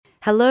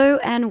Hello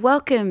and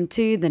welcome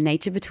to The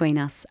Nature Between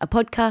Us, a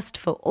podcast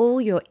for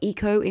all your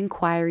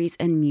eco-inquiries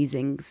and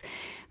musings.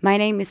 My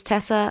name is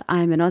Tessa.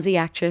 I'm an Aussie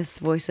actress,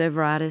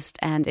 voiceover artist,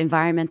 and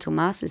environmental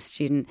master's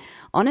student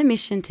on a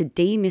mission to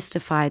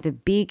demystify the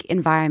big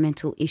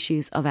environmental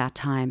issues of our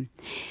time.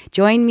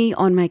 Join me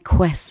on my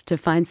quest to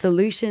find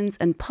solutions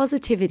and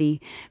positivity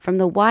from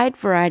the wide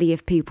variety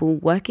of people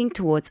working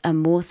towards a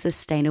more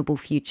sustainable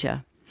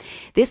future.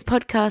 This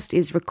podcast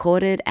is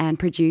recorded and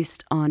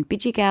produced on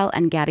Bidjigal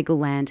and Gadigal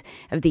land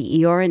of the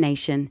Eora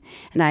Nation,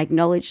 and I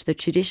acknowledge the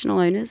traditional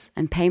owners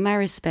and pay my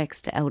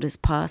respects to elders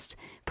past,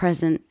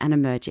 present, and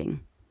emerging.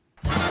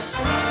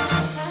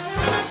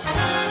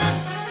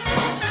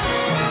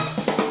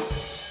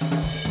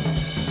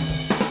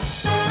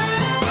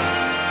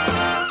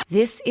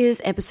 This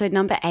is episode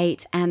number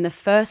 8 and the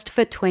first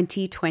for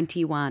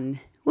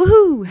 2021.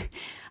 Woohoo!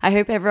 I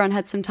hope everyone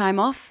had some time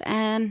off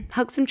and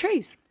hugged some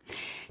trees.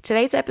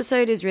 Today's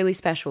episode is really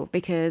special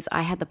because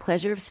I had the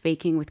pleasure of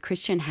speaking with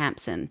Christian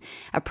Hampson,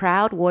 a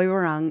proud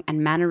Woiwurrung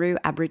and Manaroo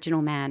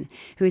Aboriginal man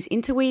who is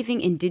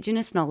interweaving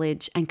Indigenous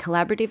knowledge and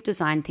collaborative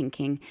design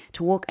thinking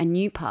to walk a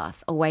new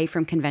path away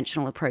from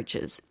conventional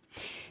approaches.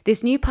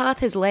 This new path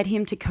has led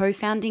him to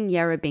co-founding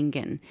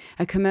Yerrabingan,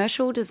 a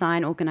commercial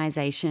design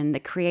organisation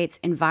that creates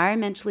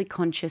environmentally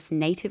conscious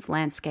native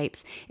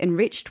landscapes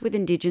enriched with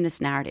Indigenous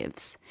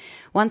narratives.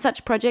 One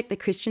such project that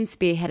Christian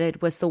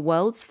spearheaded was the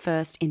world's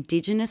first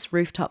Indigenous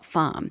rooftop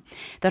farm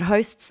that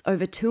hosts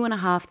over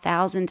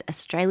 2,500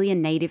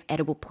 Australian native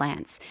edible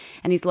plants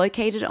and is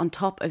located on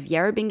top of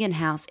Yerrabingan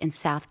House in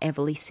South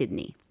Everleigh,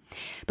 Sydney.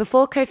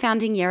 Before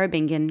co-founding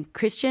Yerrabingan,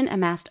 Christian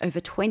amassed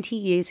over 20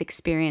 years'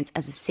 experience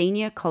as a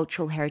senior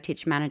cultural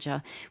heritage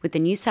manager with the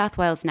New South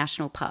Wales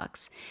National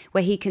Parks,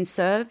 where he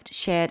conserved,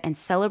 shared and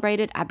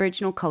celebrated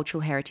Aboriginal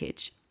cultural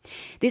heritage.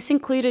 This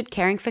included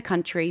caring for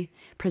country,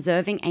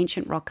 preserving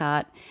ancient rock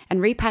art,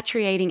 and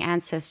repatriating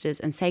ancestors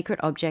and sacred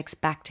objects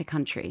back to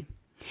country.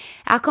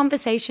 Our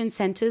conversation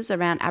centres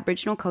around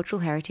Aboriginal cultural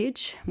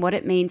heritage, what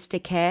it means to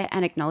care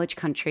and acknowledge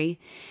country,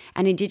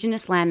 and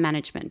Indigenous land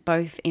management,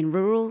 both in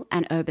rural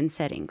and urban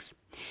settings.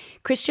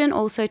 Christian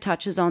also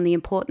touches on the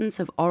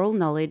importance of oral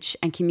knowledge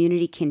and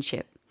community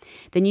kinship,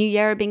 the new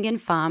Yerrabingan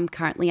farm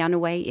currently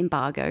underway in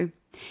Bargo,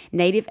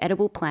 native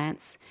edible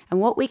plants, and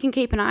what we can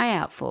keep an eye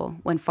out for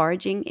when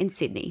foraging in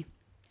Sydney.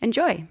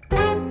 Enjoy!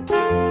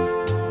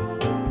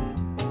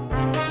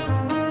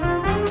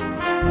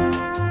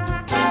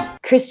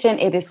 Christian,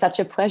 it is such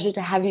a pleasure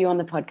to have you on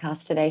the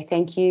podcast today.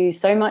 Thank you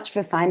so much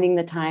for finding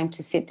the time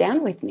to sit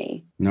down with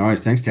me. No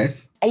worries. Thanks,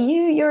 Tess.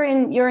 You're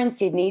in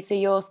Sydney, so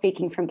you're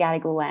speaking from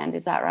Gadigal land,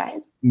 is that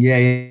right?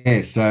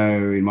 Yeah. So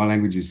in my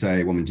language, you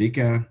say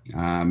Wominjeka,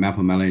 Malpa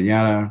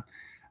Malinyata,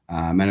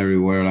 Manaroo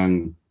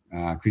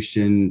Woiwurrung,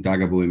 Christian,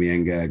 Dagabu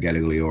Imienga,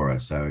 Gadigal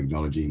Eora. So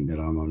acknowledging that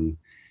I'm on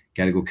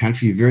Gadigal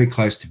country, very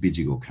close to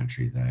Bidjigal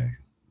country, though.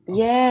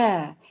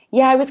 Yeah.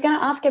 Yeah, I was going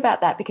to ask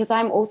about that because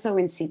I'm also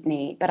in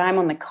Sydney, but I'm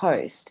on the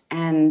coast,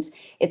 and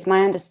it's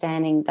my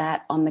understanding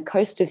that on the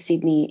coast of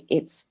Sydney,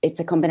 it's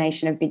a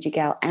combination of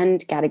Bidjigal and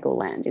Gadigal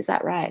land. Is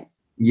that right?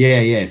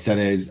 Yeah. So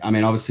there's,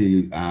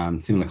 obviously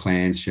similar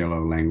clans, share a lot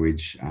of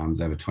language.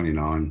 There's over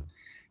 29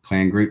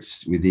 clan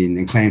groups within,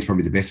 and clan's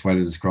probably the best way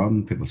to describe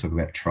them. People talk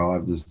about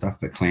tribes and stuff,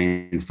 but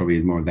clans probably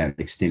is more of that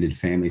extended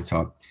family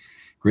type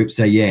group.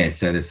 So there's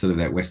sort of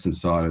that western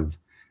side of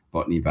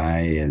Botany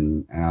Bay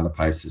and other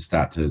places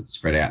start to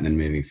spread out, and then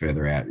moving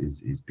further out is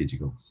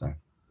Bidjigal. So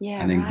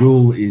yeah, and then right.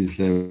 Gul is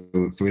so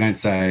we don't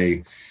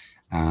say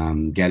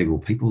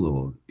Gadigal people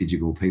or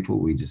Bidjigal people,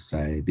 we just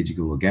say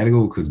Bidjigal or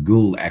Gadigal, because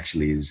Gul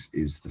actually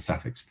is the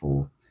suffix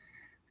for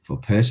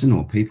person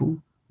or people,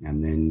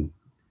 and then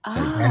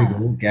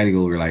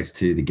Gadigal relates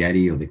to the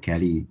Gadi or the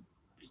Caddy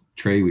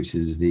tree, which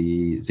is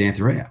the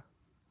Xanthorrhoea.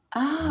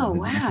 Oh,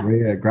 wow.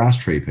 Xanthorrhoea grass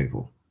tree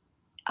people.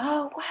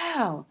 Oh,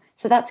 wow.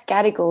 So that's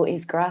Gadigal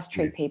is grass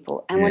tree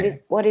people. And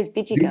what is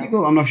Bidjigal?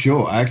 Bidjigal, I'm not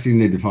sure. I actually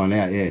need to find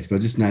out, yes. But I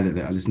just know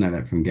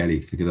that from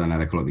Gadi, because I know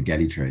they call it the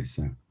Gadi tree.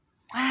 So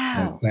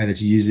wow. I'd say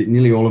that you use it.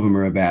 Nearly all of them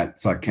are about,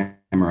 it's like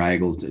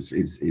cameragals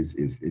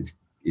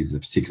is a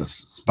particular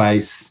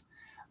space.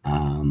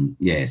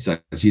 So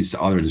it's used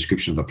either a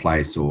description of the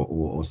place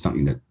or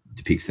something that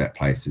depicts that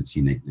place, its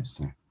uniqueness.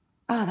 So.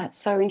 Oh, that's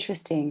so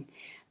interesting.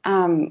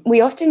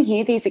 We often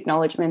hear these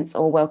acknowledgements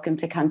or welcome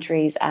to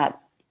countries at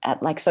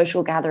like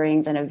social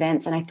gatherings and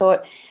events. And I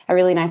thought a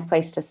really nice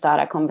place to start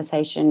our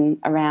conversation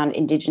around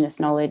Indigenous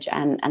knowledge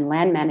and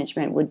land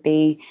management would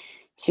be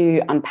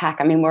to unpack.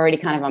 We're already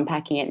kind of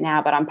unpacking it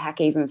now, but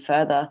unpack even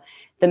further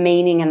the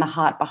meaning and the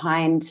heart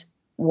behind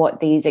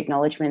what these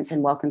acknowledgements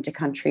and welcome to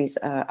countries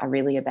are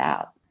really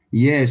about.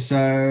 Yeah,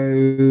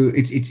 so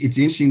it's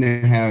interesting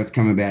that how it's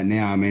come about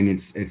now.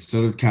 It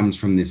sort of comes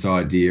from this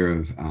idea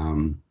of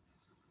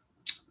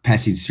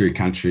passage through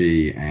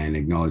country and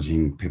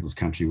acknowledging people's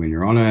country when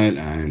you're on it,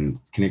 and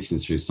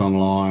connections through song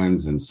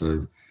lines, and sort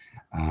of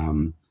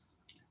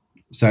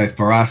so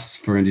for us,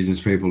 for Indigenous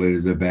people, it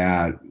is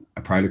about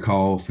a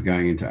protocol for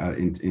going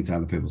into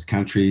other people's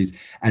countries.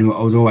 And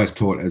I was always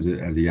taught as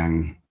a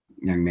young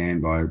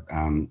man by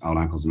old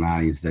uncles and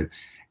aunties that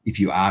if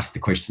you ask the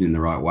question in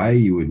the right way,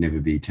 you would never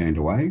be turned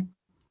away.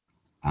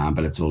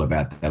 But it's all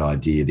about that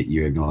idea that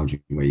you're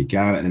acknowledging where you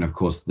go, and then of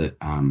course that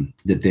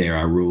there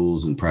are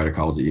rules and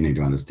protocols that you need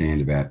to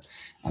understand about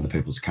other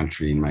people's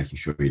country, and making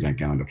sure you don't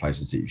go into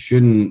places that you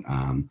shouldn't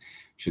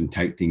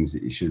take things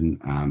that you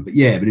shouldn't. But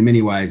in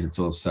many ways, it's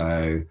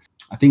also,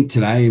 I think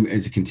today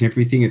as a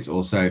contemporary thing, it's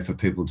also for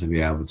people to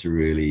be able to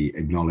really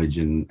acknowledge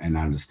and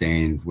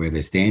understand where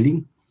they're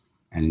standing,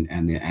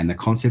 and the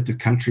concept of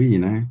country,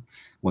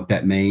 what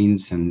that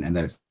means, and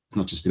that it's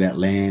not just about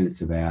land,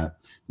 it's about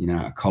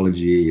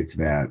ecology, it's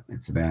about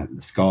the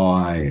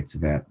sky, it's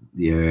about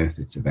the earth,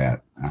 it's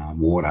about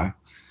water.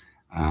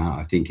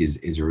 I think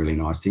is a really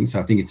nice thing. So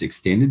I think it's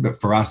extended,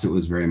 but for us it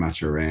was very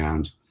much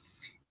around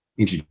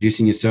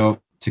introducing yourself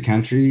to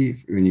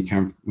country when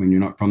you're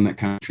not from that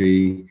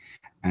country,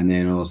 and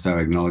then also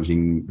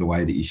acknowledging the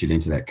way that you should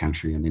enter that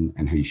country,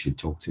 and who you should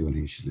talk to and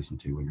who you should listen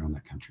to when you're on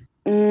that country.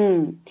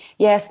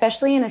 Yeah,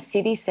 especially in a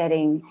city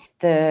setting.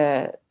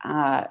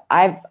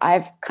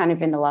 I've kind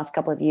of in the last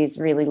couple of years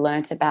really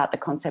learnt about the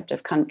concept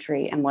of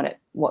country and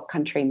what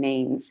country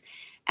means.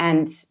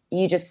 And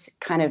you just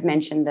kind of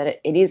mentioned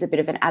that it is a bit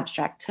of an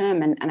abstract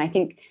term, and I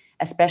think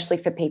especially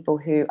for people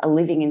who are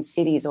living in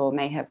cities or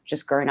may have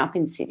just grown up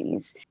in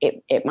cities,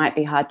 it might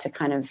be hard to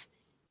kind of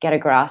get a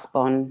grasp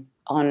on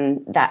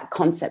that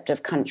concept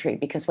of country,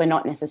 because we're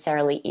not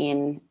necessarily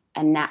in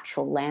a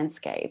natural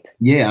landscape.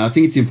 Yeah, I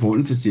think it's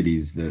important for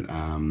cities that,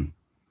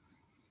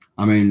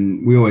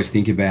 we always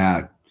think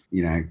about,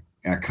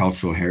 our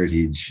cultural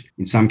heritage.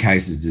 In some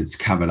cases it's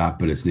covered up,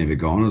 but it's never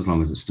gone as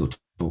long as it's still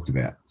talked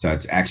about. So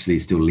it's actually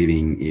still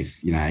living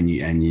if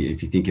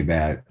you think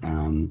about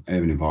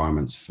urban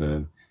environments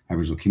for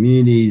Aboriginal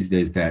communities,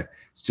 there's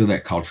still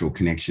that cultural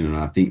connection. And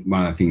I think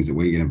one of the things that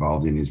we get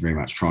involved in is very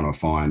much trying to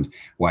find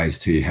ways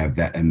to have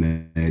that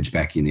emerge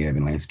back in the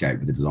urban landscape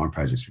with the design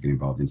projects we get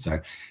involved in. So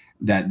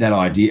that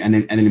idea, and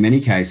then in many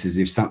cases,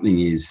 if something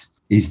is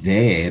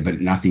there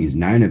but nothing is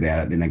known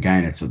about it, then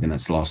again it's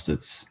lost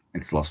its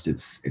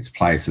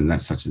place. And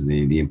that's such as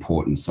the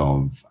importance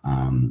of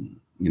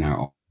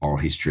oral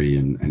history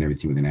and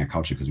everything within our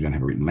culture, because we don't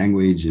have a written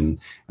language, and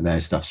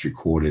those stuff's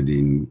recorded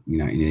in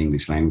in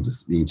English language.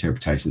 The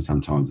interpretation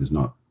sometimes is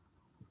not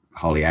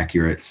wholly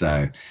accurate.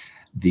 So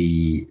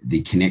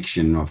the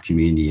connection of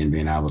community and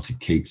being able to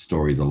keep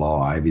stories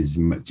alive is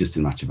just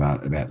as much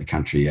about the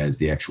country as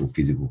the actual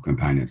physical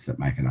components that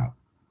make it up.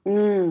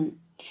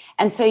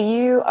 And so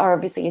you are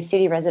obviously a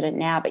city resident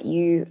now, but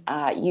you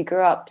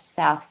grew up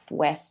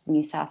southwest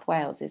New South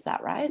Wales, is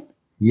that right?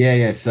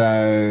 Yeah.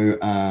 So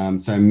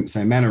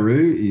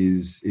Manaroo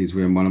is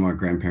where one of my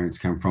grandparents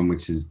come from,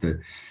 which is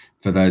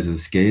for those of the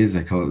skiers,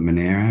 they call it the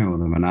Monero or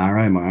the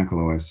Monaro. My uncle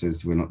always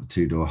says we're not the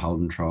two-door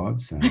Holden tribe.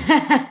 So.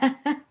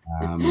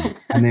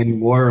 And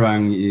then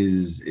Warrarung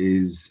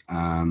is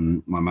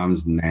my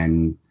mum's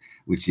nan,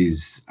 which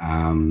is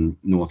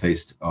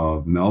northeast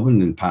of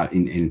Melbourne and part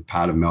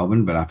of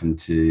Melbourne, but up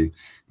into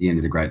the end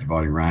of the Great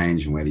Dividing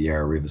Range and where the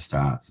Yarra River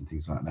starts and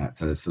things like that.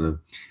 So there's sort of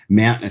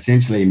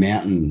essentially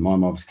mountain. My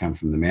mobs come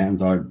from the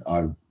mountains. I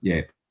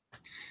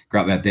grew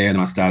up out there, and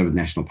then I started with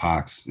national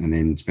parks, and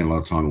then spent a lot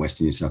of time in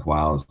Western New South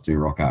Wales doing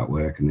rock art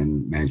work, and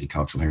then managing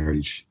cultural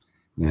heritage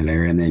in that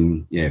area. And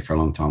then for a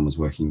long time was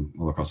working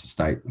all across the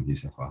state of New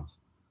South Wales.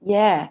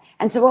 Yeah.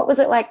 And so what was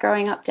it like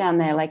growing up down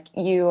there? Like,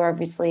 you were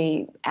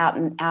obviously out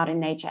in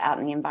nature, out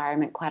in the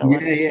environment quite a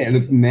lot. Yeah.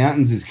 Look,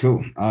 mountains is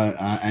cool. And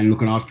I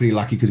was pretty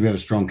lucky because we have a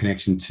strong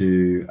connection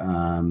to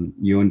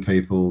Yuin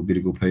people,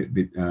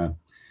 Bidawal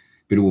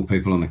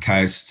people on the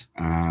coast.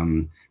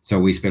 So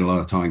we spent a lot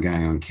of time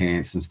going on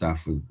camps and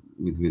stuff with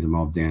the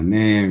mob down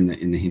there in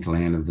the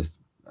hinterland of the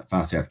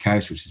far south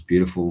coast, which is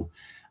beautiful.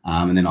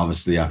 And then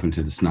obviously up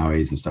into the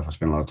snowies and stuff. I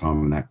spent a lot of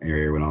time in that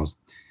area when I was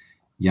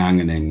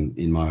young, and then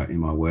in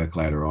my work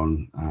later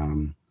on.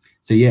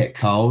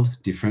 Cold,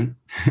 different.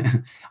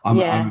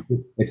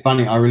 It's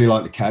funny. I really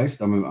like the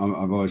coast. I've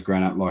always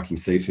grown up liking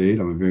seafood.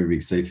 I'm a very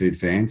big seafood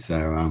fan.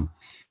 So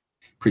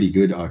pretty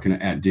good. I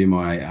can outdo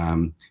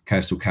my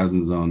coastal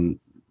cousins on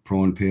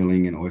prawn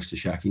peeling and oyster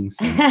shucking.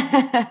 So.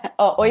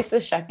 Oh, oyster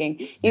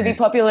shucking. You'd be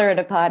popular at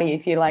a party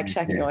if you like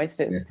shucking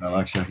oysters. Yes, I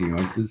like shucking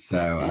oysters.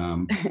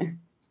 So.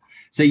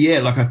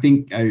 I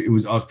think I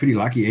was pretty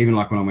lucky. Even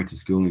like when I went to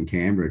school in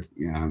Canberra,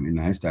 in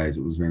those days,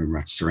 it was very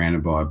much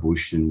surrounded by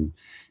bush and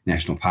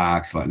national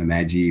parks like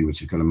Namadgi, which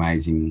have got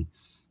amazing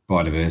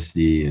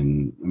biodiversity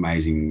and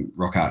amazing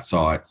rock art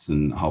sites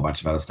and a whole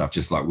bunch of other stuff,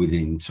 just like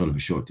within sort of a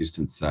short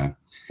distance. So,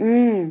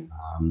 and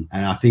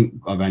I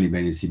think I've only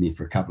been in Sydney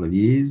for a couple of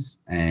years,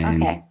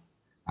 and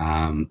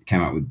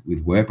came up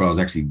with work, but I was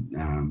actually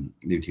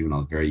lived here when I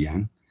was very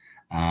young.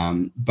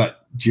 But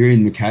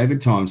during the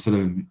COVID time, sort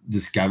of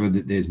discovered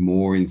that there's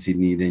more in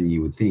Sydney than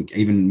you would think.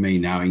 Even me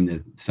knowing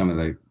that some of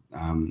the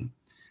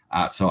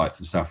art sites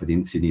and stuff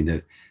within Sydney,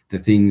 that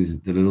the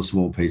little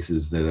small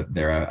pieces that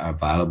are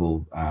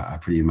available are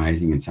pretty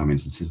amazing in some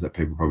instances that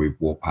people probably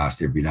walk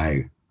past every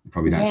day.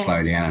 Probably don't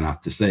slow down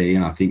enough to see.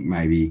 And I think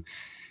maybe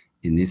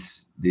in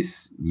this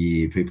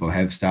year, people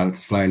have started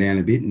to slow down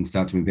a bit and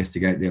start to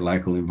investigate their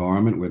local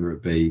environment, whether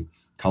it be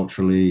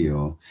culturally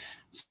or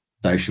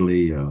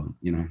socially, or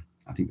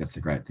I think that's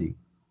the great thing.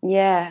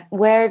 Yeah.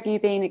 Where have you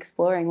been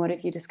exploring? What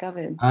have you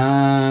discovered?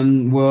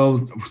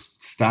 Well,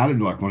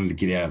 started like wanting to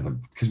get out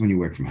of because when you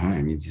work from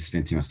home, you just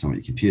spend too much time on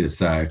your computer.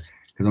 So,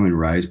 because I'm in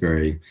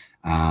Rosebery,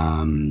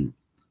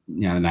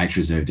 the nature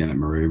reserve down at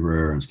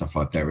Maroubra and stuff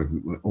like that, with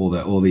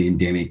all the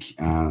endemic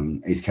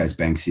East Coast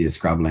Banksia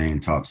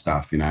scrubland type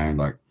stuff,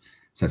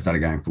 so I started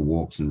going for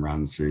walks and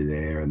runs through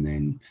there, and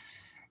then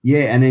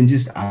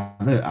just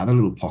other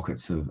little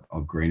pockets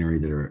of greenery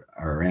that are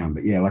around.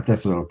 But yeah, like that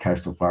sort of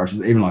coastal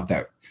flourishes, even like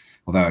that.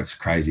 Although it's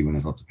crazy when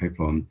there's lots of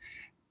people on,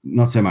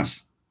 not so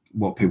much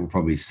what people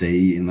probably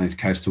see in those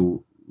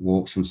coastal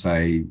walks from,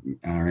 say,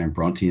 around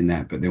Bronte and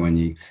that, but then when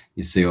you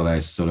see all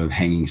those sort of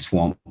hanging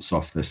swamps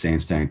off the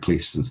sandstone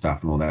cliffs and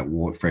stuff, and all that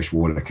fresh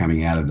water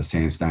coming out of the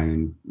sandstone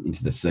and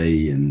into the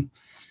sea, and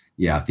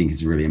I think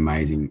it's a really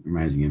amazing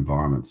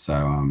environment.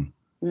 So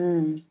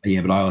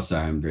but I also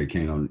am very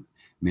keen on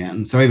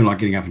mountains. So even like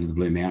getting up into the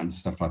Blue Mountains,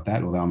 stuff like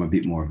that, although I'm a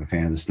bit more of a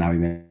fan of the Snowy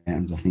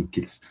Mountains, I think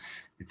it's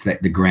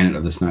that the granite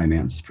of the Snowy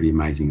Mountains is pretty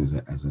amazing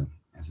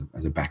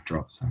as a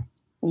backdrop. So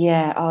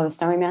yeah, the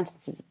Snowy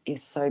Mountains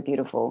is so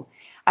beautiful.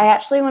 I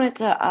actually wanted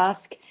to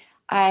ask,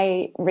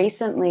 I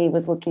recently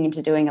was looking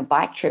into doing a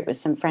bike trip with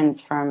some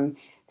friends from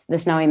the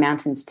Snowy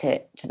Mountains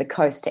to the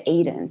coast to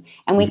Eden,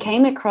 and we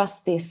came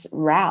across this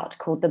route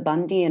called the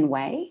Bundian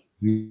Way.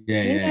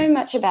 Yeah, do you know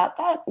much about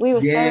that? We were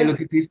look,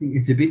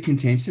 it's a bit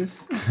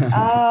contentious.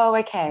 Oh,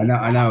 okay.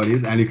 I know it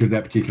is, only because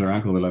that particular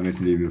uncle that I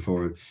mentioned to you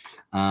before.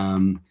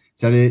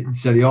 So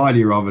the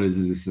idea of it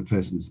is this: the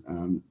person's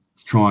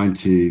trying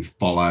to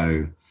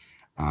follow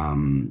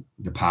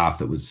the path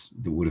that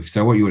would have.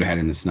 So what you would have had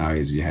in the snow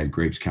is you had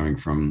groups coming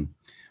from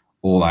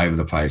all over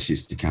the place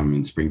used to come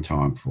in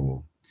springtime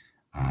for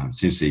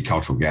essentially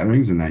cultural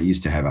gatherings, and they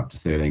used to have up to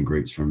 13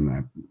 groups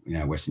from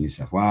Western New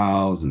South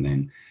Wales and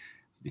then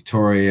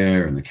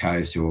Victoria and the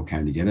coast who all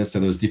came together. So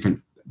there was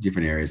different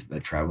areas that they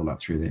travelled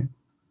up through there.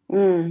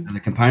 And the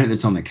component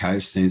that's on the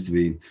coast seems to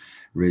be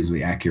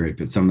reasonably accurate,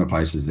 but some of the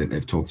places that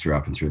they've talked through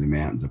up and through the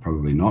mountains are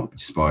probably not,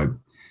 just by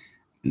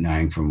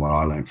knowing from what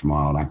I learned from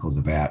my old uncles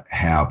about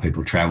how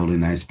people travelled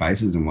in those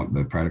spaces and what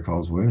the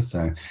protocols were.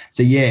 So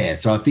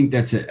I think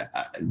that's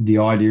the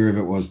idea of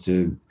it was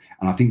to,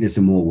 and I think there's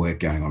some more work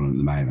going on at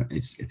the moment.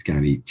 It's going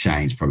to be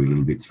changed probably a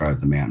little bit as far as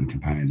the mountain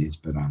component is,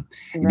 but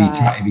it'd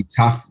be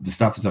tough. The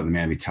stuff that's up the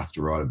mountain would be tough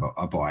to ride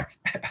a bike.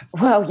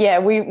 Well, yeah,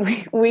 we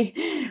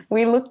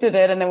looked at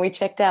it and then we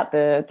checked out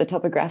the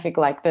topographic,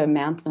 like the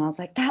mountain. I was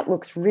like, that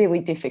looks really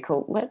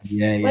difficult. Let's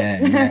choose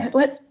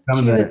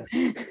a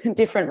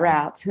different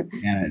route.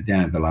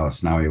 Down at the Lower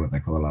Snowy, what they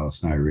call the Lower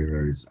Snowy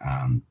River, is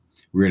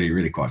really,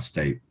 really quite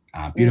steep.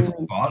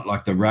 Beautiful spot,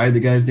 like the road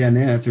that goes down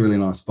there. That's a really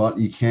nice spot.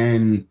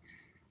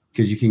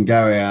 Because you can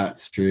go out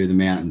through the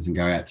mountains and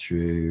go out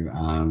through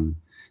to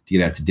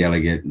get out to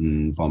Delegate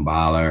and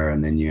Bombala,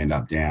 and then you end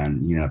up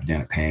down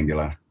at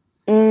Pambula.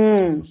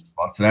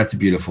 So that's a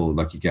beautiful,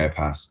 like you go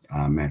past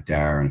Mount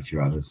Dara and a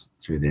few others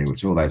through there,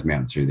 which all those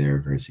mountains through there are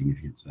very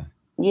significant. So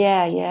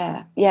yeah,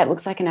 it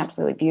looks like an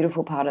absolutely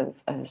beautiful part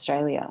of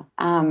Australia.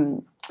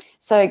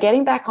 So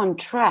getting back on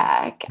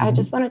track, I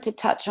just wanted to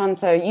touch on,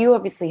 so you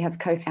obviously have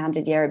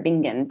co-founded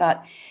Yarrabingan,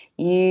 but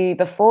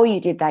before you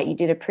did that, you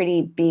did a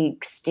pretty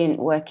big stint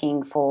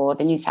working for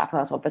the New South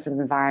Wales Office of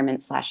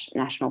Environment /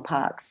 National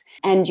Parks.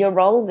 And your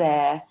role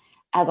there,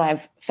 as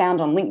I've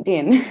found on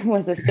LinkedIn,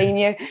 was a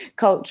senior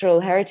cultural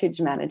heritage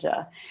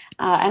manager.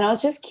 And I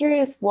was just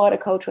curious what a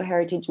cultural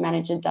heritage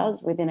manager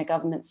does within a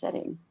government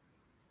setting.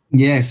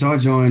 Yeah, so I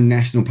joined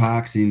National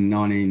Parks in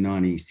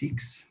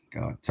 1996.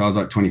 God, so I was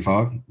like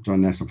 25,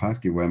 joined National Parks,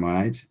 give away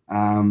my age.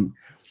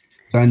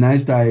 So in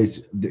those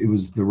days,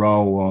 the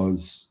role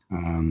was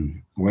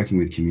working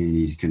with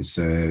community to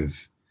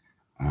conserve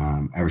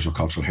Aboriginal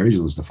cultural heritage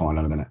that was defined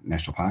under the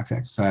National Parks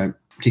Act. So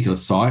particular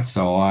sites.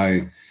 So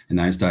I, in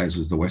those days,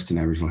 was the Western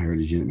Aboriginal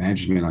Heritage Unit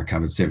Management. I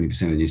covered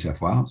 70% of New South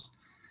Wales.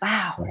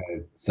 Wow.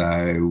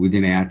 So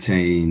within our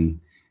team,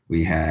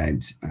 we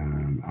had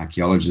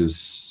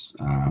archaeologists,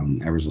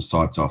 Aboriginal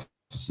sites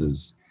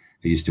officers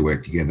who used to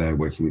work together,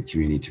 working with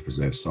community to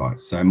preserve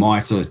sites. So my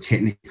sort of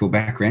technical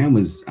background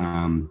was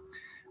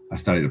I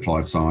studied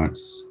applied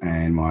science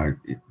and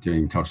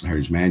doing cultural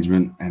heritage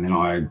management, and then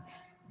I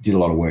did a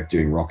lot of work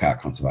doing rock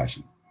art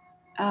conservation.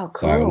 Oh,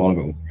 cool. So a lot of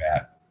it was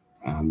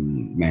about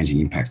managing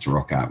impacts to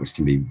rock art, which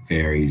can be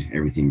varied,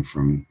 everything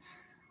from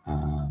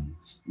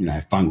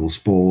fungal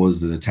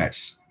spores that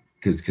attach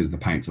because the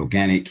paint's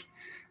organic,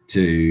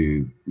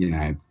 to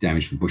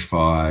damage from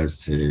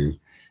bushfires, to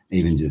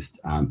even just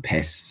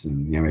pests,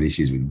 and we had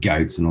issues with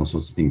goats and all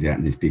sorts of things out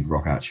in these big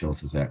rock art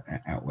shelters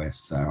out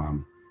west. So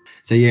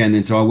and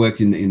then I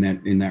worked in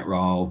that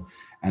role,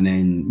 and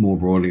then more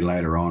broadly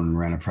later on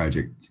ran a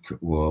project,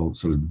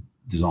 sort of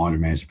designed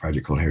and managed a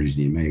project called Heritage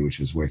Near Me, which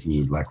was working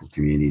with local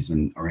communities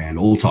and around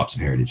all types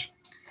of heritage.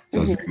 So I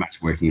was very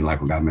much working in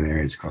local government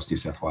areas across New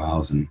South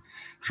Wales and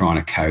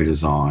trying to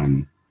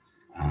co-design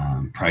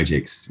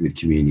projects with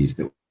communities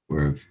that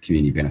were of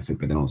community benefit,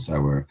 but then also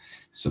were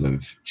sort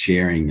of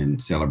sharing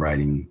and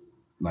celebrating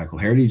local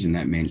heritage, and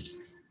that meant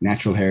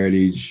natural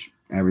heritage,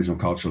 Aboriginal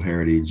cultural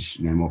heritage,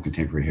 more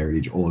contemporary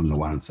heritage, all in the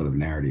one sort of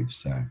narrative.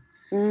 So,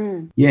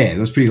 yeah, it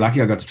was pretty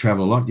lucky. I got to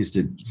travel a lot. Used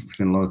to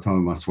spend a lot of time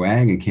with my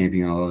swag and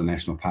camping in a lot of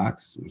national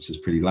parks, which is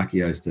pretty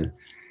lucky. I used to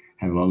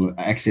have a lot of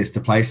access to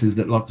places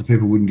that lots of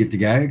people wouldn't get to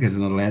go because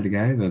they're not allowed to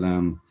go.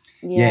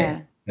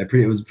 But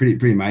it was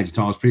pretty amazing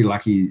time. I was pretty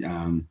lucky.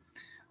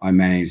 I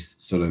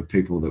managed sort of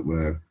people that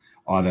were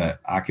either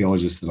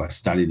archaeologists that I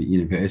studied at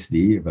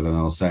university, but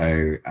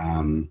also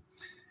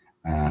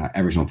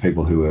Aboriginal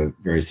people who were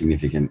very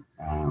significant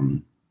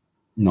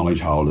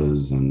knowledge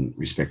holders and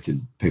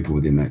respected people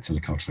within that sort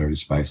of cultural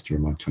heritage space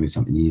during my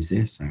 20-something years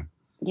there. So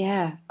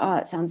yeah. Oh,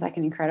 it sounds like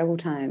an incredible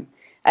time.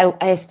 I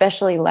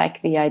especially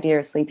like the idea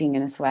of sleeping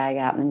in a swag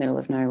out in the middle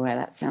of nowhere.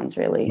 That sounds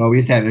really... Well, we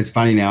used to have, it's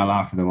funny now, I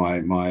laugh at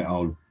my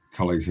old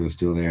colleagues who are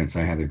still there and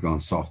say how they've gone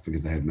soft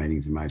because they have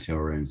meetings in motel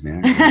rooms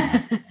now.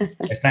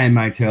 They stay in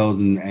motels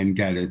and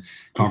go to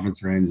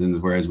conference rooms,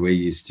 and whereas we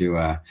used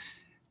to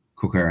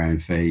cook our own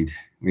feed.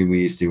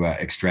 We used to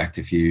extract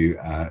a few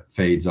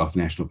feeds off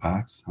national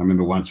parks. I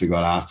remember once we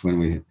got asked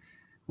when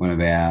one of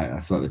our,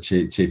 it's like the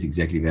chief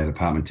executive of our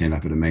department turned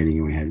up at a meeting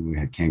and we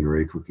had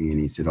kangaroo cooking,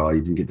 and he said, "Oh,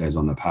 you didn't get those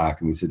on the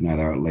park?" And we said, "No,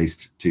 they're at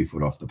least 2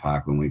 foot off the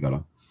park when we got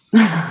them."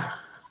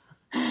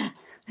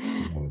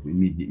 That was in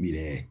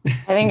mid-air.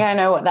 I think I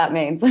know what that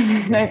means.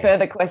 No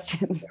further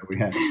questions. We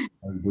had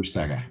a bush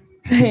tucker.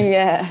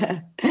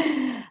 Yeah.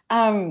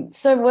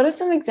 So what are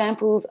some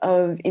examples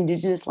of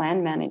Indigenous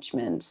land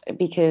management?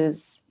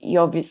 Because you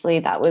obviously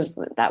that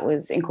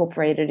was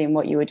incorporated in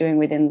what you were doing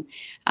within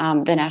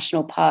the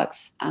national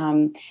parks.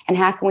 And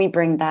how can we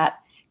bring that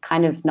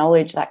kind of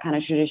knowledge, that kind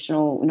of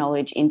traditional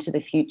knowledge, into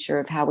the future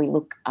of how we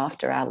look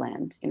after our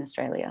land in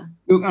Australia?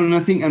 Look, I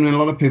think a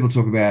lot of people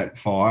talk about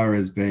fire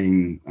as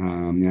being,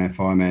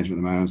 fire management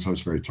at the moment, so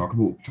it's very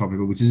topical,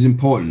 which is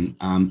important.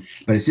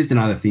 But it's just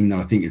another thing that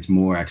I think it's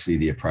more actually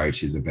the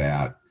approach is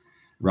about,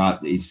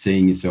 is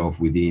seeing yourself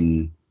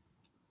within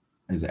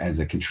as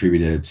a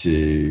contributor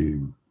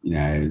to,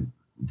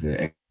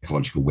 the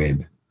ecological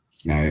web.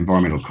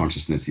 Environmental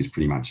consciousness is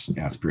pretty much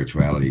our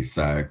spirituality.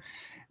 So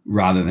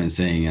rather than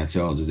seeing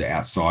ourselves as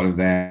outside of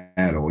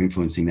that or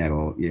influencing that,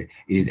 it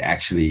is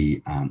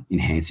actually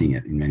enhancing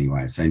it in many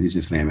ways. So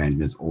Indigenous land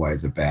management is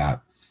always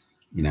about,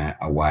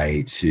 a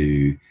way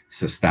to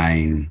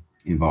sustain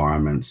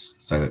environments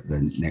so that the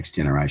next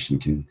generation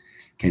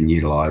can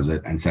utilize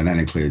it. And so that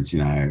includes,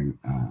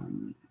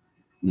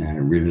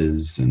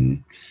 rivers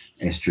and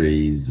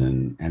estuaries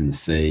and the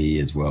sea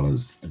as well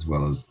as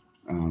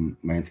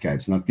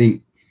landscapes. And I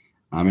think,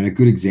 a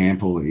good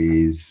example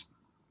is,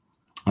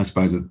 I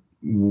suppose,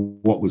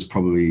 what was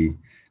probably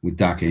with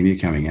dark emu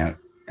coming out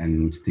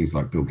and things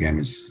like Bill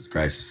Gammage's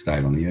greatest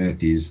estate on the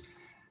earth is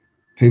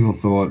people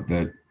thought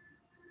that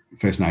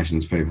First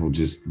Nations people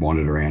just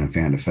wandered around and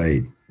found a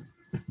feed,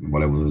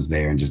 whatever was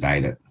there, and just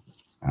ate it.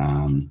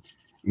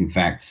 In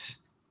fact,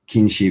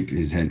 kinship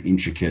is an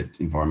intricate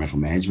environmental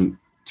management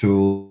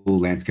tool,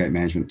 landscape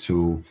management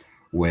tool,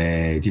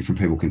 where different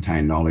people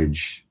contain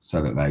knowledge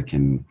so that they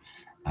can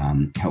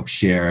help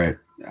share it,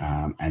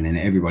 and then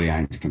everybody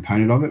owns a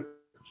component of it.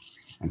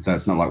 And so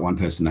it's not like one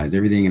person knows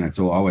everything, and it's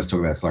all I always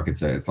talk about.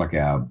 It's like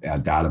our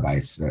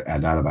database. Our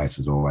database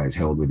was always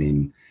held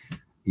within,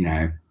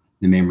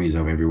 the memories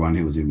of everyone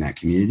who was in that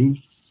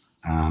community.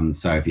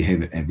 So if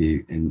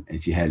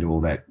you had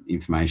all that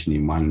information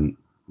in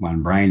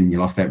one brain and you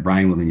lost that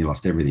brain, well, then you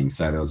lost everything.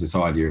 So there was this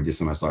idea of this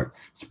almost like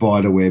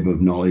spider web of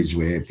knowledge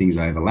where things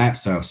overlap.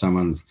 So if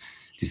someone's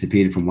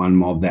disappeared from one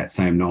mob, that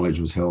same knowledge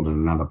was held in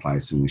another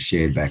place and was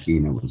shared back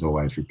in. It was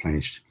always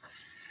replenished.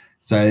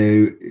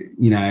 So,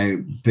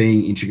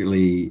 being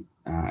intricately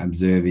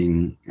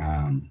observing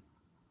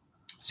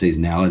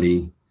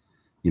seasonality,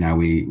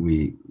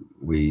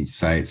 we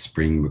say it's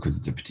spring because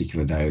it's a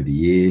particular day of the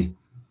year,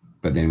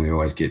 but then we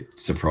always get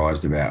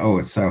surprised about, oh,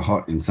 it's so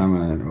hot in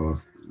summer or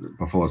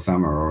before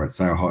summer, or it's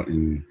so hot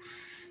in,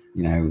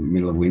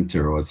 middle of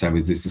winter, or so.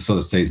 This sort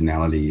of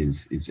seasonality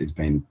is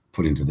been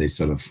put into these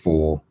sort of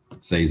 4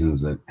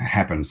 seasons that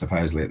happen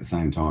supposedly at the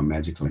same time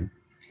magically.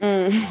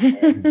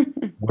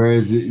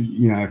 Whereas,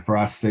 for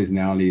us,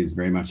 seasonality is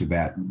very much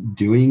about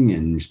doing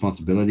and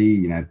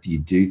responsibility. You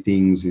do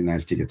things in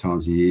those particular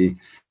times of year,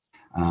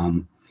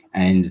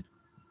 and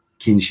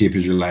kinship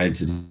is related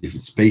to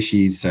different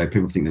species. So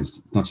people think that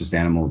it's not just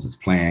animals, it's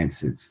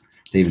plants, it's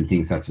even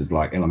things such as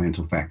like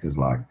elemental factors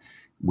like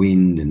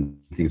wind and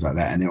things like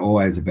that. And they're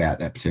always about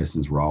that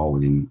person's role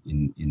within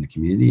in the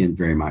community, and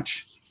very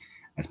much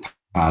as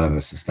part of a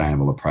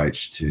sustainable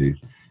approach to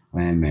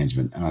land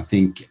management. And I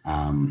think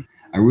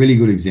a really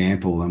good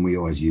example, and we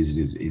always use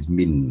it, is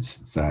middens.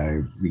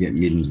 So we get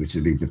middens, which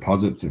are big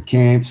deposits of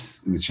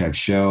camps, which have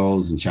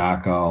shells and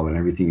charcoal and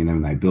everything in them,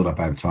 and they build up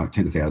over time,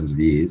 tens of thousands of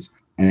years.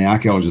 And the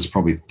archaeologists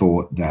probably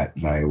thought that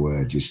they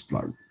were just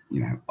like,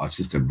 it's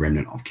just a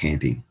remnant of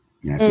camping,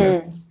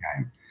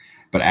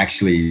 But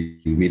actually,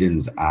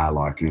 middens are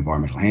like an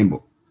environmental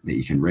handbook that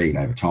you can read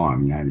over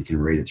time. You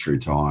can read it through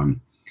time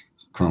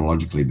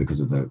chronologically because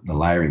of the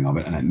layering of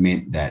it. And it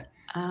meant that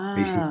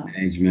species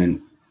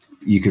management,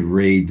 you could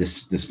read the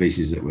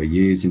species that were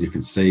used in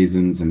different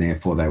seasons, and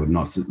therefore they would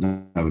not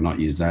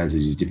use those. They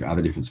would use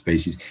different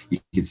species. You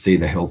could see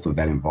the health of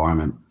that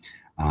environment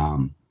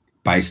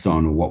based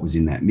on what was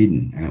in that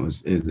midden, and it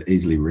was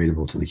easily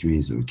readable to the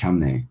communities that would come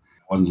there. It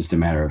wasn't just a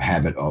matter of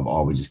habit of,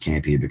 oh, we just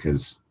camp here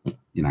because,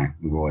 you know,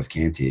 we've always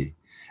camped here.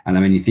 And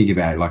I mean, you think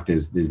about it, like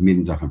there's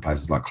middens up in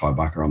places like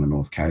Clybucca on the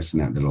north coast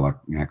and that are like,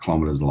 you know,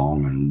 kilometres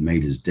long and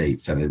metres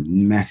deep. So they're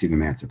massive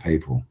amounts of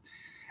people.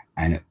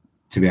 And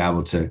to be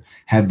able to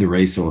have the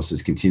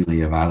resources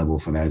continually available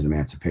for those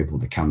amounts of people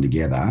to come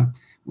together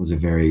was a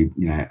very,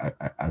 you know,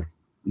 a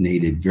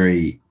needed,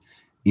 very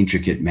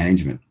intricate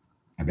management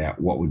about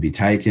what would be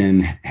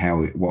taken,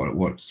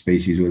 what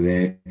species were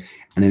there.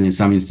 And then in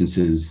some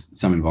instances,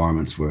 some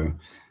environments were,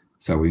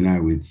 so we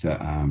know with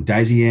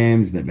daisy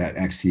yams that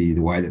actually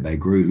the way that they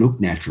grew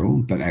looked natural,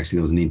 but actually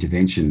there was an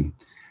intervention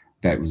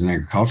that was an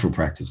agricultural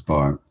practice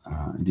by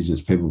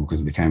Indigenous people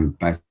because it became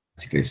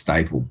basically a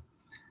staple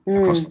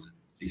across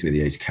particularly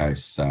the East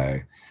Coast. So,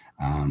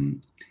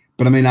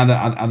 but I mean,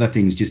 other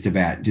things just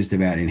about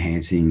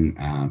enhancing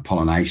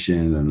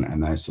pollination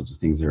and those sorts of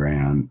things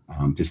around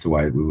just the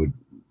way we would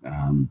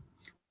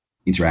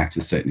interact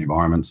with certain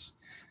environments,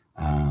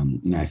 you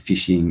know,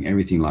 fishing,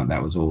 everything like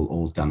that was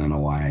all done in a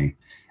way.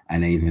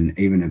 And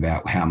even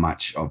about how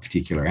much of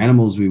particular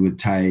animals we would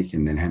take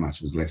and then how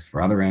much was left for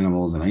other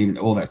animals and even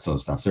all that sort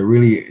of stuff. So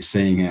really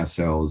seeing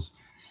ourselves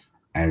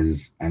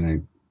as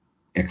an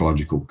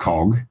ecological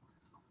cog,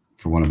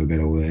 for want of a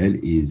better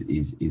word,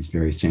 is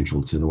very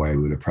central to the way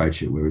we would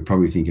approach it, where we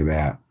probably think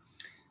about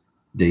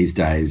these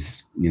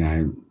days, you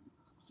know,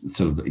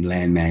 sort of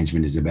land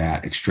management is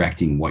about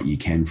extracting what you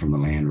can from the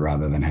land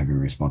rather than having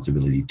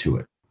responsibility to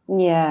it.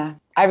 Yeah.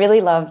 I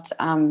really loved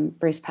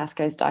Bruce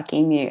Pascoe's Dark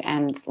Emu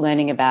and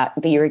learning about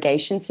the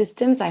irrigation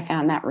systems. I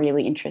found that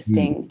really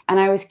interesting. And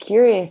I was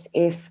curious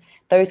if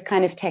those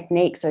kind of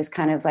techniques, those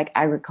kind of like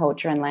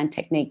agriculture and land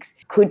techniques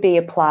could be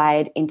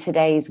applied in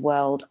today's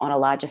world on a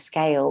larger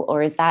scale,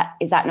 or is that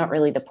not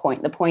really the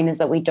point? The point is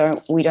that we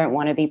don't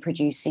want to be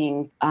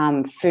producing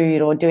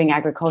food or doing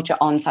agriculture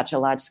on such a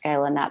large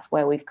scale, and that's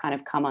where we've kind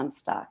of come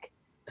unstuck.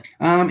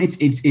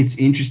 It's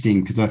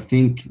interesting because I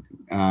think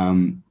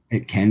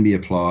it can be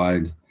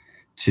applied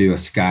to a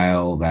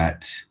scale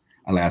that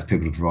allows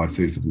people to provide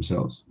food for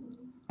themselves.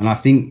 And I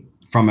think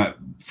from a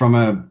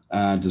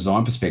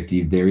design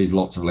perspective, there is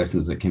lots of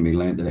lessons that can be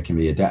learned that can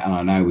be adapted. And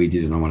I know we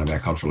did it on one of our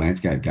cultural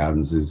landscape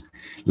gardens, is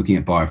looking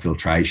at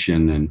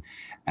biofiltration.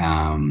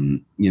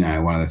 And, you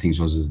know, one of the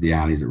things was the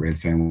Arnies at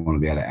Redfern want to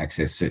be able to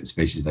access certain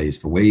species they use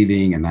for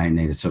weaving, and they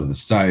need a sort of a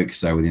soak.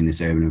 So within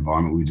this urban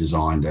environment, we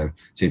designed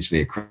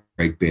essentially a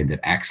creek bed that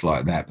acts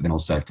like that, but then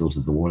also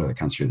filters the water that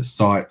comes through the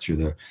site, through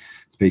the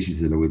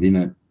species that are within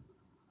it.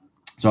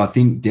 So I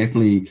think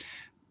definitely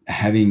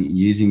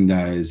using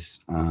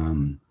those,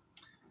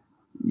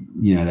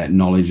 you know, that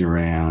knowledge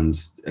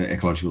around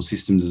ecological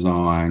systems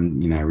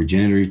design, you know,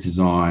 regenerative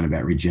design,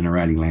 about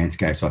regenerating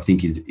landscapes, I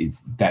think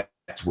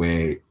that's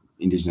where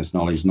Indigenous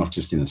knowledge, not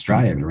just in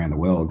Australia but around the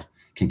world,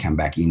 can come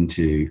back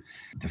into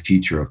the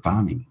future of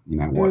farming. You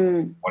know,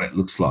 what it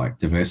looks like,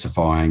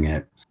 diversifying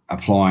it,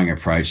 applying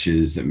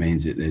approaches that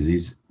means that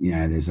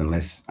there's a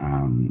less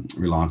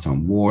reliance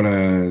on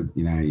water.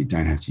 You know, you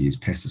don't have to use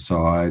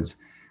pesticides.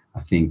 I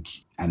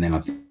think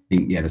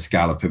the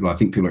scale of people, I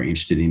think people are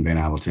interested in being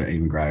able to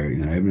even grow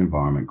in an urban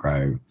environment,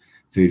 grow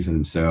food for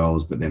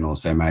themselves, but then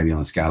also maybe on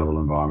a scalable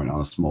environment,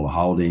 on a smaller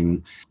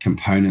holding.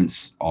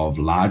 Components of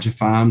larger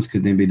farms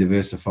could then be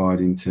diversified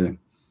into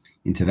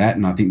that.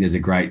 And I think there's a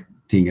great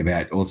thing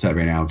about also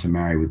being able to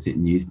marry with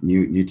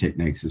new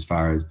techniques as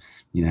far as,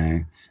 you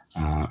know,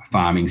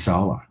 farming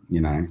solar,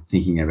 you know,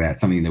 thinking about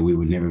something that we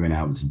would never been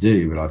able to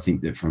do. But I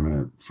think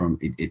that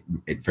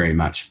it very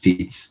much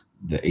fits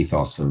the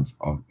ethos of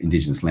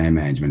Indigenous land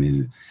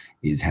management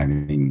is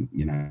having,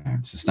 you know,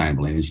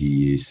 sustainable energy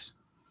use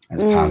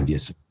as part of your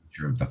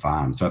future of the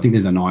farm. So I think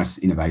there's a nice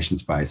innovation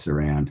space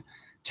around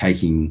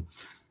taking,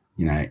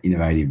 you know,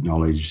 innovative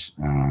knowledge,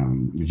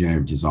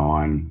 regenerative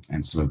design,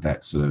 and sort of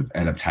that sort of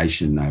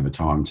adaptation over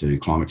time to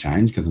climate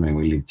change. Because I mean,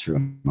 we lived through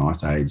an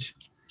ice age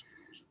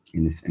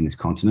in this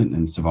continent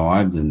and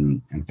survived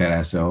and fed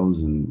ourselves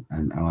and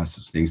all those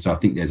sorts of things. So I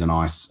think there's a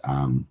nice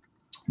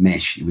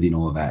mesh within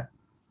all of that.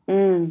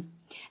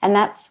 And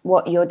that's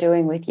what you're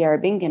doing with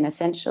Yarrabingan,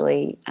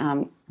 essentially,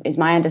 is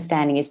my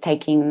understanding, is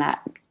taking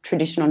that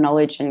traditional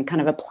knowledge and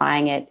kind of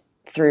applying it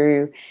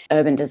through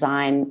urban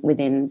design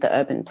within the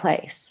urban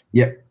place.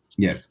 Yep.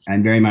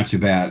 And very much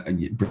about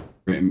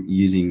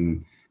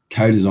using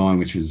co-design,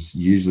 which was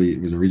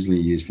originally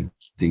used for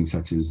things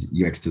such as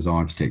UX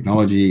design for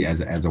technology,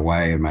 as a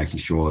way of making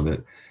sure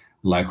that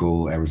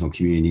local Aboriginal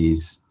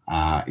communities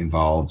are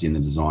involved in the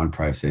design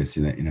process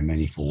in a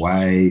meaningful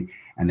way,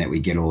 and that we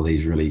get all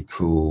these really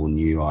cool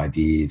new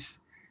ideas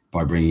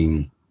by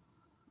bringing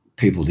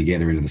people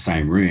together into the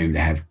same room to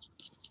have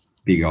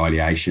big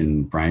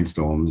ideation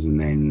brainstorms and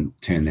then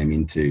turn them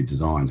into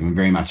designs. And we're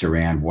very much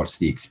around what's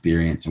the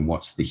experience and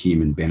what's the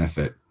human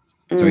benefit.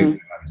 So even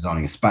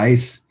designing a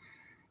space,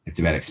 it's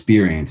about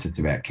experience, it's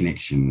about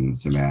connection,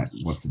 it's about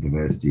what's the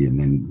diversity, and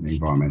then the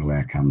environmental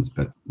outcomes.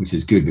 But which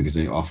is good, because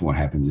often what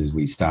happens is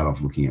we start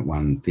off looking at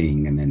one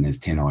thing, and then there's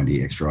 10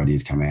 extra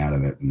ideas come out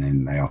of it, and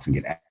then they often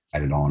get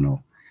added on.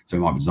 Or so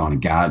we might design a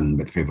garden,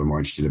 but people are more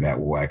interested about,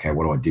 well, okay,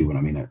 what do I do when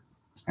I'm in it,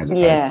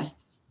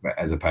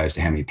 as opposed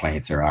to how many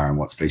plants there are and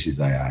what species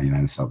they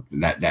are. So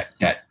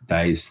that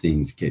those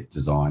things get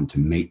designed to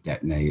meet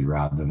that need,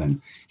 rather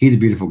than, here's a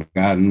beautiful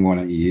garden, why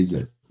don't you use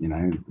it?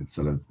 It's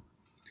sort of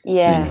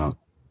turning it on.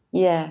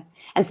 Yeah.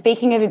 And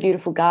speaking of a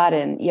beautiful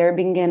garden,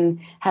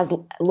 Yarrabingan has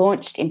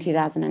launched in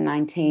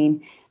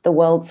 2019 the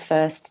world's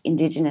first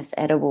Indigenous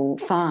edible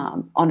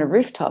farm on a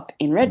rooftop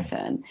in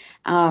Redfern.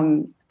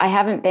 I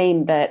haven't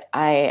been, but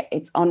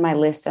it's on my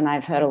list, and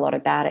I've heard a lot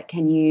about it.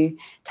 Can you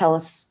tell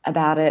us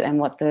about it and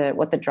what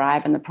the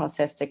drive and the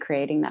process to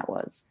creating that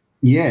was?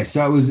 Yeah,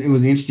 so it was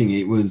interesting.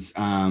 It was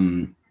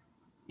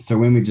so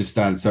when we just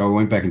started. So I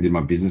went back and did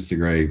my business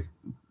degree.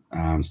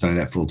 Studied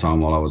that full time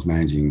while I was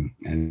managing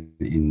in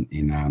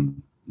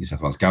New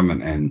South Wales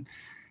government, and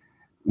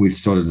we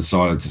sort of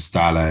decided to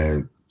start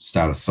a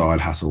side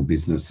hustle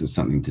business as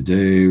something to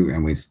do,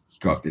 and we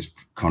got this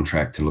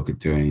contract to look at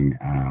doing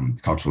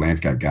cultural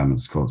landscape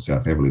gardens called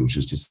South Everly, which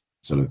was just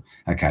sort of,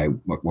 okay,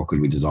 what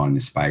could we design in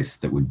this space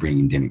that would bring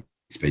endemic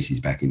species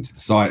back into the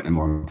site, and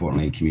more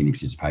importantly, community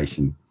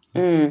participation.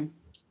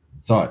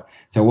 So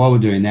while we're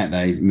doing that,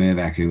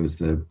 Mervac, who was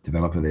the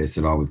developer there,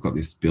 said, "Oh, we've got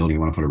this building, we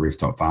want to put a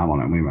rooftop farm on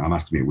it." And I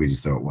must admit, we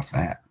just thought, "What's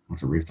that?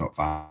 What's a rooftop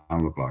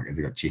farm look like? Has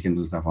it got chickens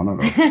and stuff on it?"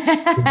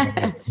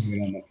 Or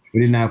we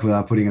didn't know if we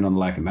were putting it on the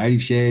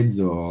locomotive sheds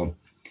or.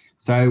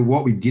 So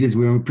what we did is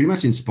we were pretty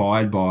much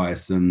inspired by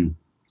some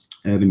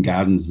urban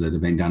gardens that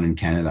have been done in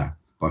Canada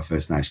by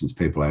First Nations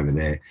people over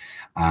there,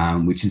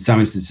 which in some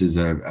instances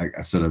are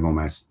sort of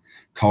almost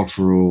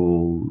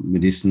cultural,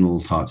 medicinal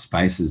type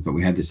spaces. But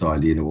we had this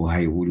idea that, well,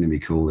 hey, wouldn't it be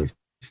cool if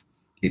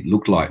it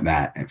looked like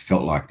that? It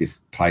felt like this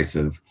place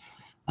of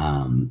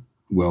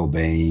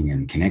well-being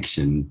and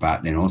connection,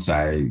 but then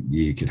also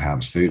you could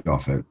harvest food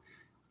off it.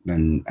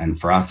 And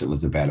for us, it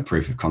was about a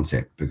proof of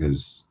concept,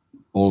 because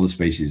all the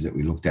species that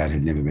we looked at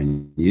had never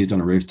been used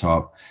on a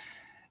rooftop.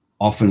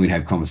 Often we'd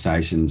have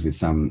conversations with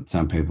some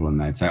people,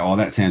 and they'd say, "Oh,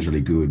 that sounds really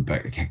good,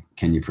 but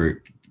can you prove?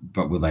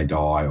 But will they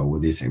die, or will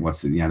this?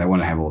 What's the?" They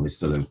want to have all this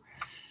sort of,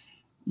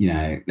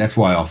 that's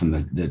why often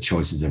the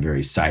choices are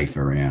very safe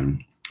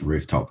around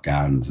rooftop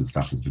gardens and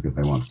stuff, is because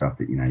they want stuff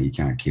that you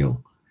can't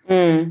kill,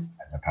 as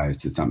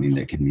opposed to something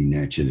that can be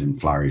nurtured and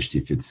flourished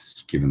if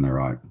it's given the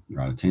right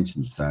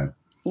attention. So.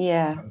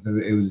 Yeah,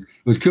 it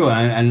was cool,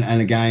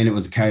 and again, it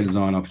was a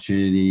co-design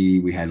opportunity.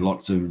 We had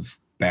lots of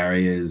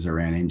barriers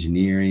around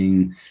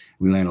engineering.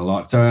 We learned a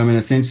lot. So I mean,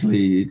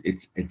 essentially,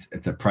 it's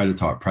a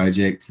prototype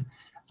project.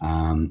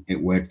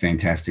 It worked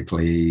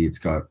fantastically. It's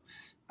got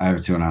over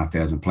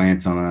 2,500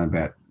 plants on it,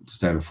 about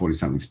just over 40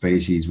 something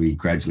species. We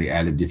gradually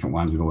added different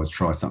ones. We'd always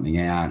try something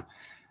out.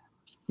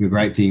 The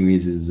great thing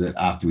is that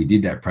after we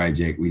did that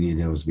project, we knew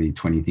there was be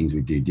 20 things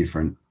we'd do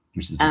different,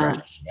 which is the great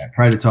thing about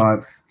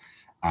prototypes.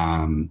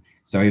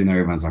 So even though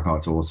everyone's like, "Oh,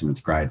 it's awesome,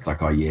 it's great," it's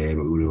like, "Oh yeah,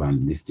 but we would have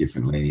done this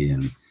differently."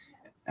 And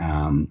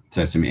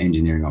so some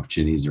engineering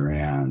opportunities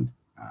around.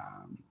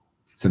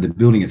 So the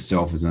building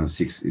itself is a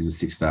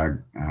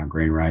 6-star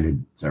green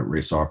rated, so it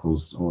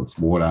recycles all its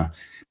water.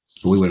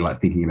 But we were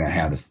thinking about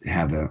how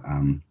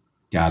the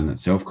garden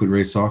itself could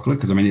recycle it,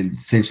 because I mean, it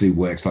essentially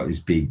works like this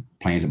big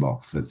planter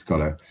box that's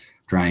got a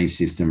drainage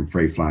system,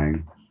 free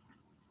flowing.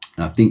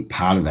 And I think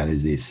part of that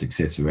is the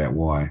success about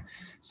why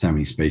so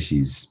many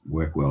species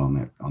work well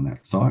on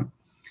that site.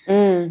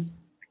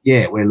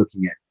 Yeah, we're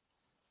looking at,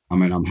 I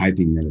mean, I'm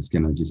hoping that it's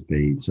going to just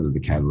be sort of the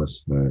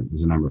catalyst for,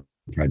 there's a number of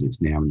projects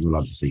now, and we'd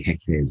love to see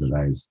hectares of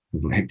those.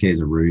 There's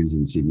hectares of roofs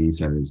in Sydney,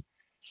 so there's,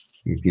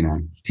 if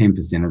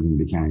 10% of them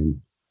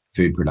became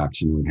food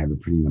production, we'd have a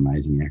pretty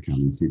amazing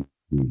outcome in Sydney.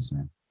 So.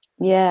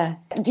 Yeah.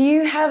 Do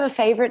you have a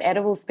favourite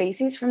edible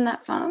species from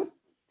that farm?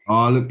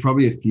 Oh, look,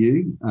 probably a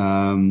few.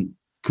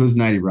 Because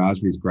native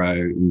raspberries grow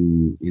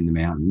in the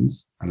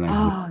mountains. I don't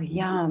know. Oh,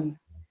 yum.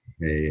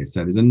 Yeah.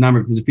 So there's a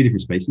few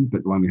different species,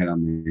 but the one we had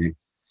on there,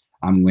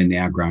 we're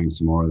now growing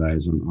some more of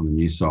those on the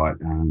new site.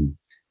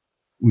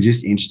 We're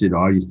just interested.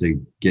 I used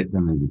to get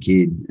them as a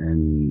kid,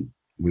 and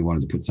we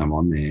wanted to put some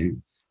on there.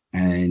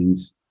 And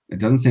it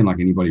doesn't seem like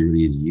anybody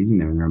really is using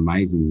them. And they're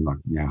amazing,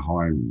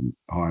 high in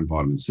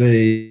vitamin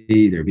C.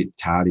 They're a bit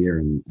tardier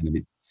and a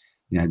bit,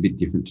 a bit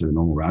different to the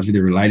normal raspberry.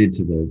 They're related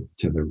to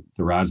the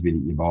raspberry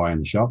that you buy in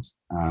the shops.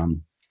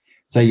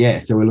 So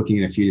we're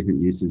looking at a few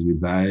different uses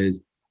with those.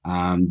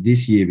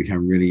 This year,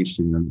 become really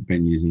interested in, I've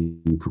been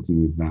using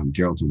cooking with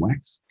Geraldton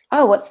wax.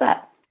 Oh, what's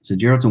that? So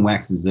Geraldton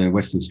wax is a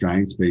Western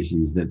Australian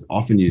species that's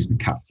often used for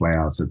cut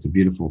flour. So it's a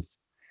beautiful,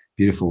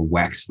 beautiful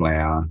wax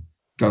flour.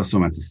 Got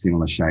almost a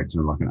similar shape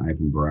to like an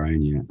open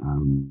Baronia.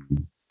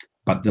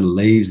 But the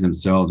leaves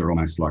themselves are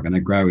almost and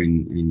they grow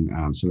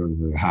in sort of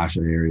the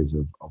harsher areas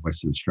of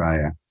Western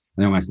Australia. And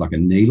they're almost like a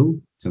needle.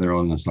 So they're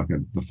almost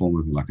the form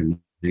of like a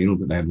needle,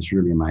 but they have this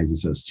really amazing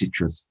sort of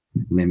citrus,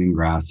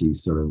 lemongrassy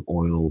sort of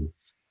oil.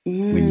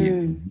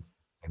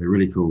 They're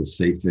really cool with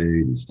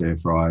seafood and stir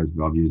fries,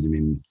 but I've used them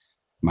in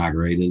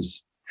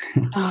margaritas.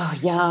 Oh,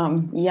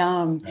 yum,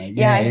 yum. Yeah,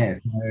 Yeah, yeah.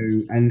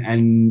 So,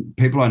 and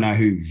people I know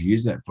who've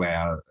used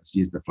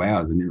used the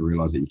flowers and never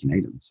realised that you can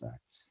eat them. So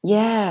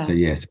yeah,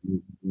 yes,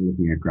 we're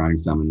looking at growing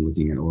some and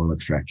looking at oil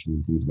extraction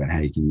and things about how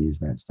you can use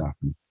that stuff.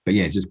 But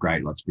yeah, it's just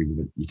great. Like sprigs of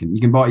it, you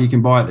can buy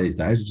it these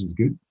days, which is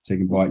good. So you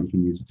can buy it, you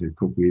can use it to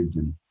cook with,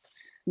 and it's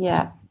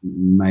yeah.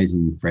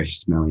 amazing, fresh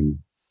smelling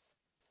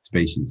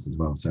species as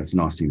well. So it's a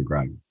nice thing to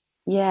grow.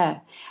 Yeah.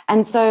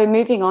 And so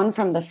moving on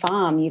from the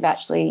farm, you've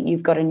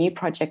got a new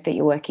project that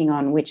you're working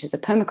on, which is a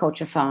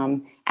permaculture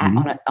farm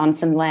Mhm. on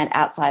some land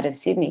outside of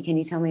Sydney. Can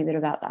you tell me a bit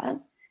about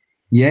that?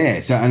 Yeah.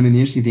 So I mean, the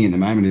interesting thing at the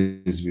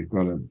moment is we've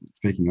got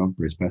speaking of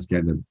Bruce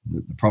Pascoe, the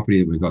property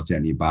that we've got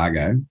out near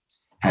Bargo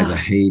has a Ah,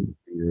 heap of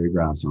kangaroo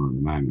grass on at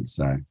the moment.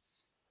 So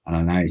and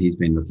I know he's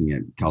been looking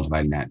at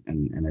cultivating that,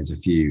 and there's a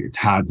few. It's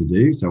hard to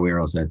do, so we're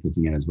also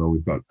looking at as well.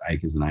 We've got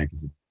acres and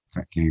acres of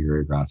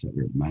kangaroo grass out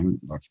there at the moment.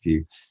 Like if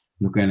you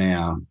look on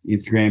our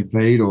Instagram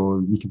feed,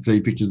 or you can see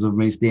pictures of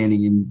me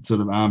standing in sort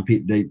of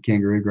armpit deep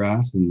kangaroo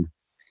grass, and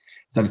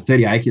so the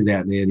 30 acres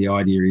out there. The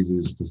idea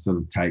is to sort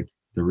of take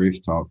the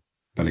rooftop,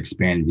 but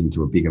expand it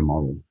into a bigger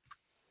model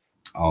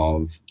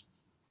of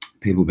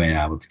people being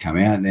able to come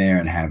out there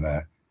and have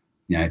a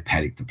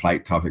paddock to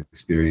plate type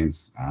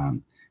experience.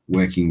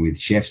 Working with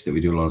chefs that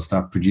we do a lot of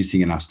stuff, producing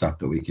enough stuff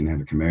that we can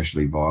have a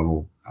commercially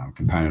viable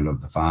component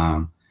of the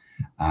farm,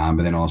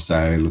 but then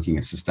also looking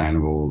at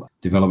sustainable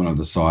development of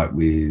the site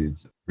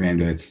with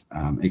Ground Earth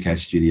Eco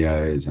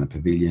Studios and a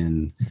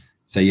pavilion.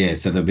 So yeah,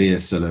 so there'll be a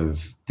sort of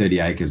 30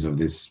 acres of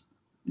this,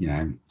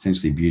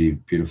 essentially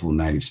beautiful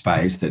native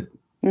space that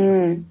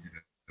mm,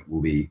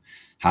 will be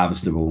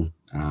harvestable,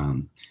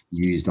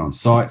 used on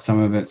site, some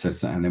of it.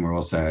 And then we're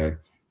also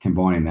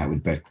combining that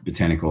with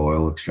botanical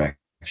oil extraction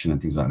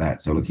and things like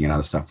that. So looking at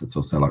other stuff that's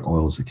also like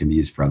oils that can be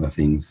used for other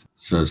things.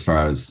 So as far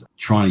as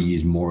trying to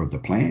use more of the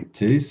plant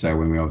too. So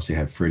when we obviously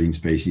have fruiting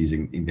species,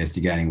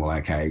 investigating, well,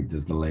 okay,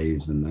 does the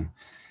leaves and the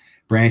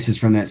branches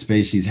from that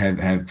species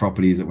have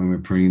properties that when we're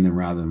pruning them,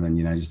 rather than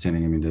just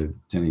turning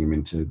them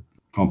into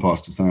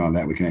compost or something like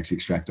that, we can actually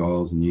extract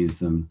oils and use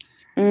them.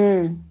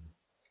 mm,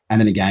 And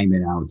then again,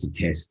 being able to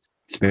test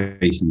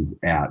species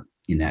out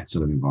in that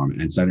sort of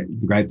environment. And so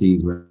the great thing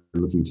is we're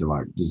looking to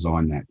like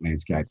design that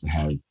landscape to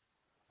have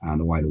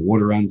the way the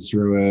water runs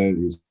through it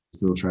is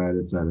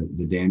filtrated. So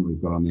the dam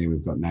we've got on there,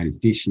 we've got native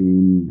fish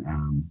in.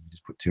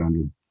 Just put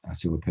 200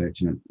 silver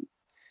perch in it.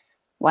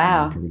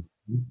 wow. Probably.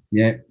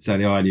 Yeah. So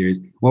the idea is,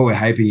 what we're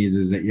hoping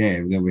is that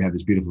that we have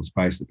this beautiful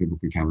space that people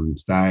can come and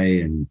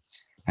stay and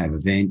have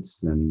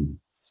events and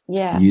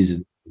Yeah. use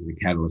it as a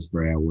catalyst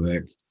for our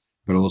work,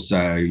 but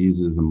also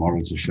use it as a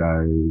model to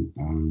show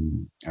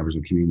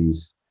Aboriginal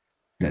communities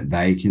that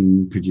they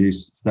can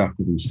produce stuff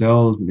for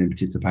themselves, but then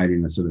participate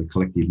in a sort of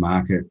collective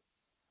market.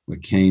 We're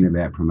keen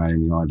about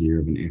promoting the idea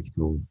of an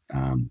ethical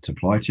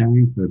supply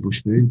chain for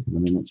bush food, because I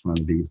mean that's one of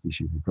the biggest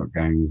issues we've got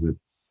going, is that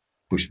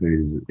bush food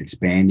is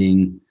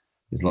expanding.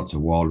 There's lots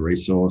of wild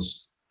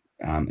resource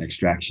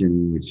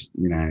extraction, which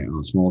on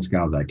a small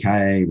scale is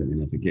okay, but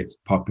then if it gets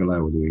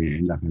popular, we're going to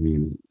end up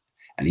having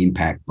an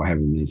impact by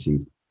having these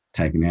things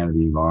taken out of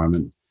the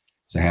environment.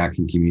 So how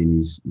can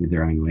communities with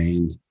their own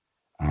land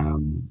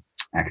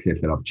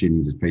access that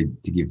opportunity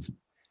to give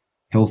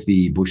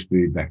healthy bush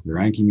food back to their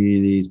own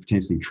communities,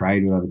 potentially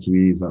trade with other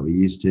communities like we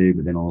used to,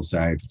 but then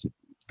also to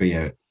be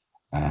a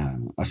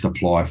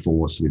supply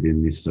force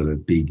within this sort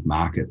of big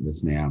market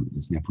that's now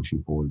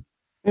pushing forward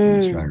in Mm,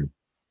 Australia.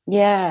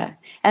 yeah.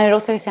 And it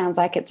also sounds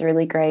like it's a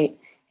really great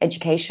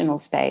educational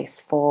space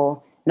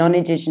for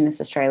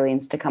non-Indigenous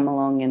Australians to come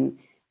along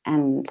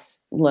and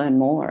learn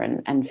more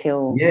and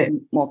feel Yeah,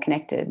 more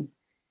connected.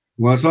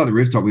 well, it's like the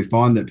rooftop. We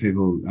find that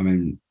people, I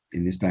mean,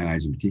 in this day and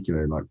age in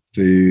particular, like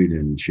food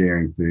and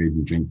sharing food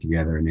and drink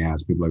together, and now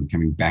as people are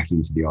coming back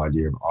into the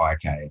idea of,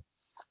 okay,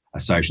 a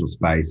social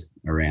space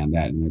around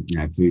that,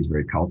 and food's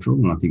very cultural.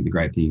 And I think the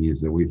great thing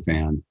is that we've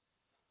found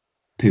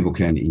people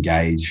can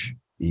engage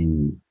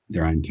in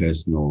their own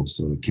personal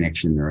sort of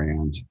connection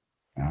around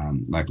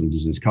local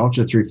Indigenous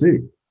culture through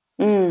food.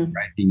 The Mm,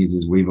 great thing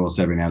is we've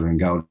also been able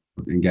to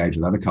engage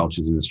with other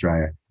cultures in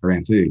Australia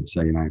around food.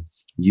 So,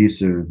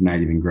 use of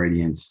native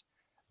ingredients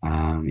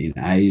in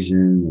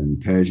Asian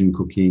and Persian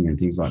cooking and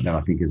things like that,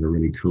 I think is a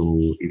really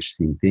cool,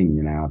 interesting thing.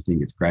 I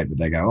think it's great that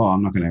they go, oh,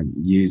 I'm not going to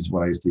use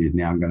what I used to use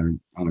now. I'm going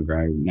to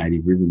grow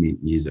native river mint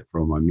and use it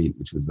for all my mint,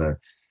 which was a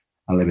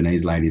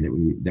Lebanese lady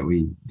that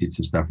we did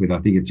some stuff with. I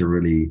think it's a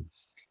really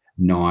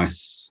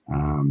nice,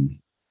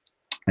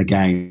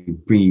 again,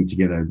 bringing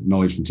together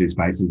knowledge from two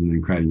spaces and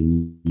then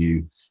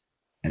creating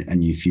a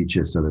new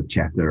future sort of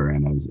chapter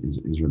around those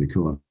is really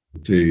cool.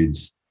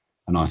 Food's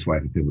a nice way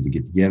for people to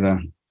get together.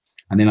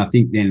 And then I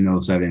think then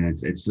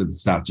it sort of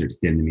starts to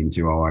extend them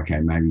into, oh, okay,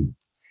 maybe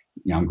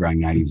I'm growing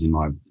natives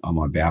on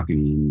my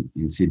balcony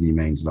in Sydney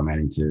means that I'm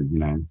adding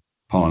to,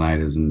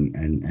 pollinators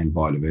and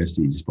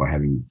biodiversity just by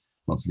having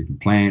lots of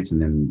different plants,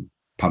 and then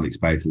public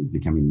spaces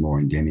becoming more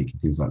endemic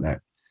and things like that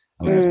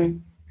allows people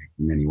mm,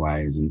 in many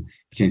ways and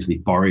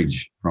potentially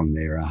forage from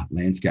their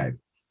landscape.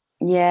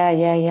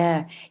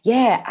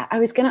 Yeah, I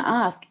was going to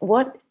ask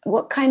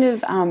what kind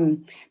of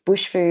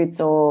bush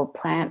foods or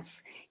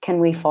plants can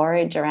we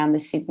forage around the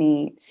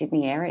Sydney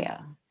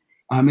area?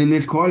 I mean,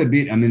 there's quite a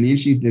bit. I mean, the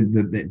issue,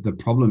 the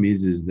problem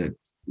is that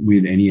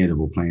with any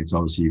edible plants,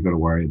 obviously, you've got to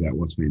worry about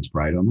what's been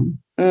sprayed on them.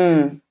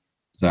 Mm.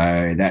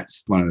 So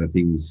that's one of the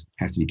things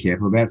has to be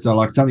careful about. So,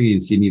 like something in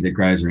Sydney that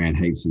grows around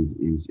heaps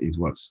is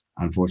what's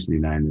unfortunately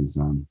known as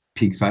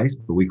pig face,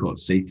 but we call it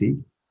sea fig.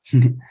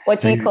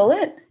 What So do you call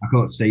it? I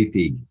call it sea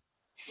fig.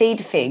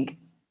 Seed fig.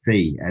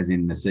 Sea, as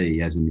in the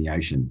sea, as in the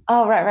ocean.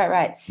 Oh,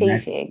 right. And Sea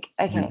fig.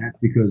 Okay. that's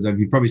because of,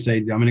 you probably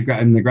seen. I mean,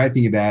 and the great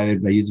thing about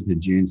it, they use it for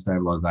dune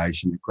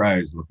stabilisation. It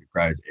grows. Look, it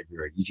grows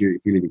everywhere. If you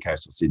live in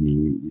coastal Sydney,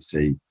 you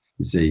see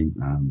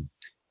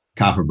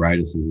Carpa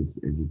Bradus is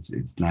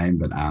its name,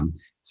 but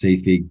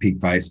sea fig,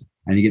 pig face,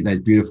 and you get those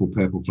beautiful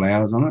purple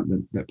flowers on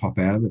it that pop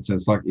out of it. So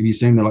it's like if you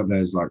see them, they're like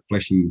those like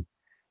fleshy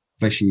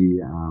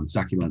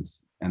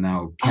succulents, and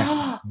they'll cast.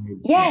 Oh,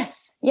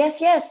 yes.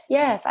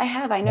 I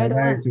have. I know the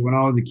ones. So when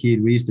I was a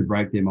kid, we used to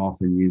break them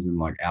off and use them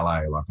like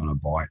aloe, like on a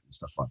bite and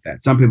stuff like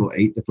that. Some people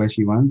eat the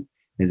fleshy ones.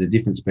 There's a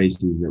different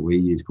species that we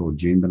use called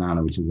June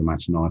banana, which is a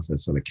much nicer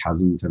sort of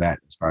cousin to that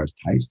as far as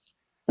taste.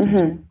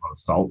 It's got a lot of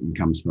salt and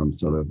comes from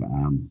sort of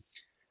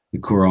the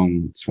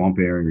Coorong swamp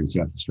area in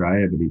South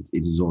Australia, but it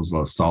is also a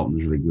lot of salt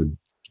and is really good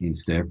in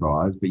stir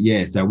fries. But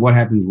yeah, so what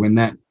happens when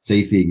that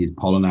sea fig is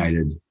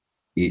pollinated?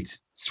 It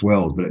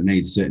swells, but it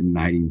needs certain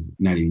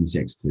native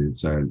insects to,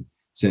 so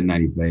certain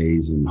native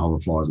bees and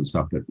hoverflies and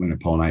stuff that when it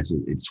pollinates,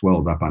 it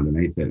swells up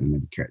underneath it, and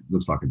it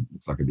looks like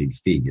a big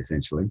fig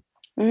essentially.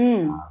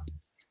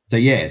 So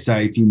yeah, so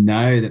if you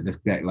know that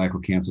that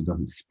local council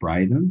doesn't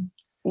spray them,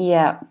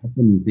 Yeah. that's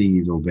the thing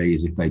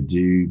is if they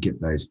do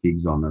get those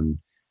figs on them,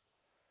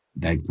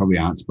 they probably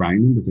aren't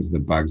spraying them because the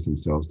bugs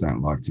themselves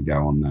don't like to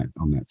go on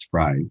that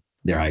spray.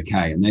 They're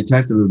okay, and they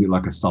taste a little bit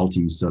like a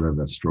salty sort of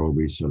a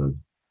strawberry sort of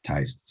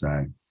taste.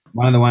 So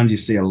one of the ones you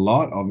see a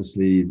lot,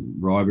 obviously, is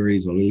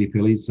riberries or lily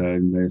pillies. So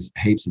there's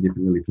heaps of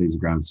different lily pillies that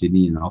grow in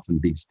Sydney, and often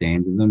big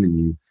stands of them.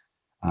 And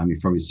you've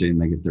probably seen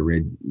they get the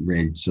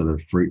red sort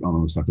of fruit on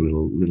them. Looks like a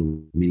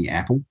little mini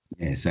apple.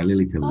 Yeah, so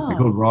lily pillies. They're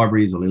called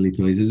riberries or lily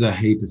pillies. There's a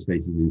heap of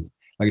species.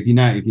 Like if you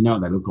know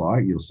what they look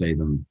like, you'll see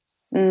them.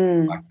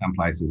 Like some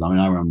places. I mean,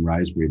 over in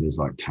Rosebery, there's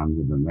like tons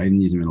of them. They even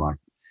use them in like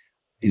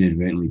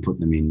inadvertently put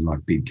them in like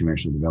big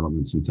commercial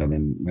developments, and so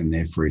then when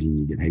they're fruiting,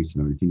 you get heaps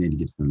of them. If you need to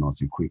get to them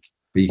nice and quick,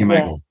 but you can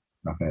make all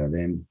stuff out of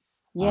them.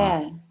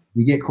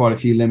 You get quite a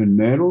few lemon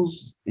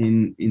myrtles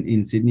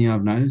in Sydney.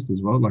 I've noticed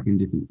as well, like in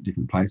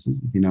different places.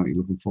 If you know what you're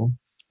looking for.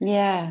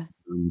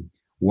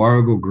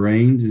 Warrigal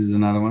greens is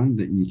another one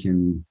that you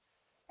can,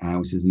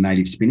 which is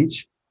native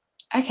spinach.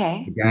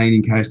 Okay. Again,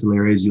 in coastal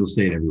areas, you'll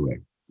see it everywhere.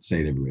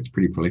 It's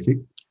pretty prolific.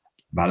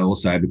 But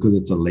also because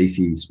it's a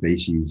leafy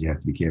species, you have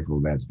to be careful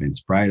about it's been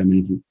sprayed. I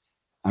mean,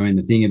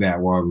 the thing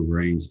about warrigal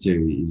greens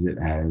too is it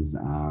has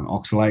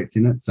oxalates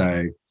in it.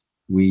 So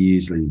we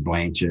usually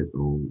blanch it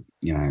or,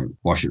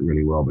 wash it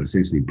really well, but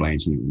essentially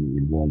blanching it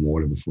with warm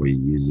water before you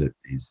use it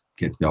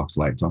gets the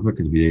oxalates off it,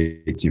 because if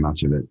you eat too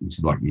much of it, which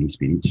is like mini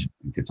spinach,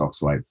 it gets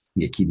oxalates,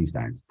 you get kidney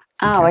stones.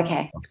 Oh,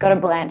 okay. It's got to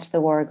blanch the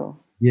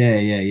warrigal.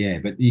 Yeah.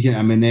 But you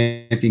can,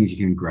 they're things you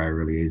can grow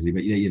really easily,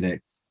 but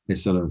they're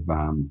sort of,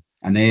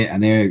 and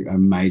they're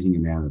amazing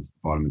amount of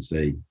vitamin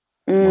C.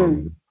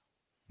 So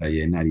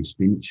yeah, native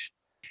spinach.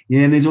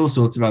 Yeah, and there's all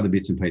sorts of other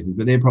bits and pieces,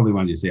 but they're probably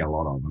ones you see a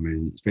lot of. I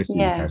mean, especially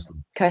in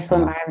coastal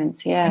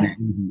environments. Yeah,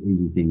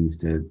 easy things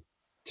to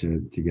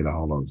get a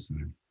hold of. So.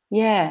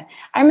 Yeah,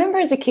 I remember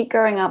as a kid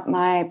growing up,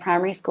 my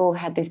primary school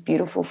had this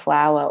beautiful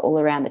flower all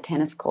around the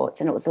tennis courts,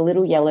 and it was a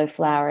little yellow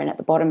flower, and at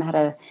the bottom had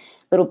a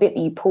little bit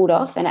that you pulled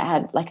off, and it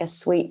had like a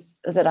sweet.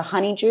 Was it a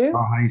honeydew?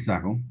 Oh,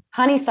 honeysuckle.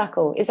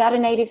 Honeysuckle. Is that a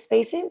native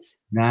species?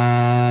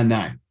 No.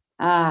 No.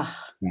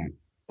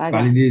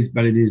 But it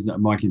is.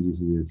 My kids used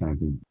to do the same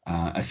thing.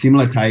 A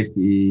similar taste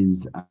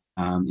is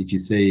if you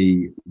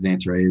see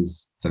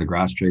xanthorrhoeas, so the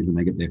grass trees, when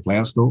they get their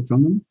flower stalks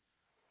on them.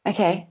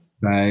 Okay.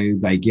 So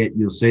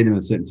you'll see them at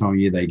a certain time of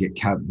year. They get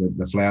cut.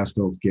 The flower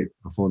stalks get,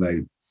 before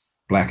they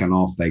blacken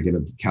off, they get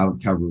a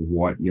cover of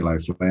white, yellow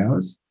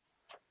flowers.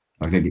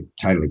 Like they get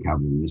totally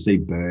covered, and you see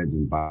birds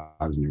and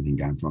bugs and everything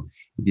going from.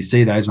 If you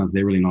see those ones,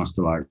 they're really nice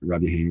to like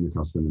rub your hand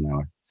across them, and they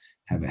like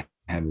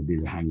have a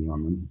bit of honey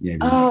on them. Yeah.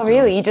 Oh,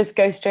 really? You just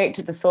go straight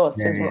to the source,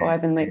 just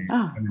openly.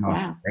 Yeah. Oh,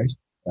 wow.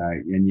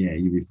 And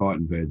you'll be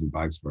fighting birds and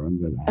bugs for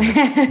them.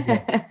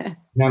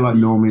 But like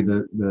normally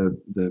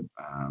the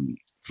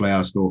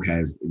flower stalk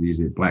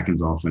usually it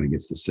blackens off when it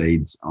gets the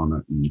seeds on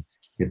it and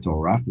gets all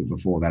rough. But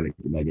before that,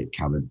 they get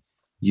covered.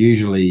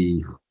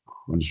 Usually,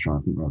 I'm just trying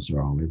to think where I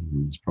saw it.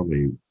 It's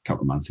probably a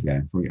couple of months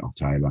ago, probably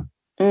October.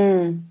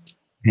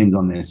 Depends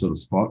on their sort of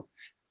spot.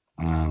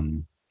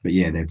 But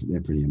yeah, they're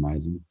pretty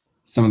amazing.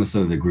 Some of the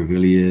sort of the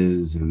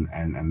grevilleas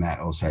and that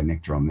also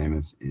nectar on them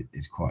is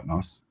quite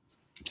nice.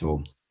 It's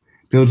all.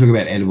 People talk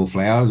about edible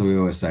flowers. We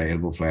always say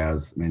edible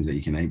flowers means that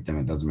you can eat them.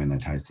 It doesn't mean they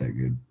taste that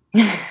good.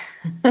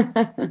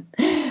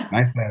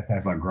 Mayflower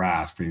tastes like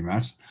grass, pretty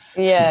much.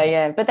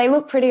 Yeah. But they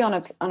look pretty on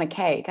a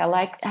cake. I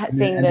like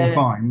seeing And they're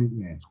fine.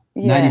 Yeah.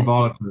 Yeah. Native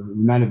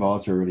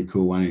violets are a really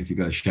cool one. If you've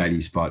got a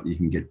shady spot, you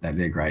can get that.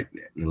 They're great.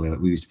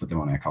 We used to put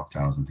them on our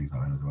cocktails and things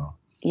like that as well.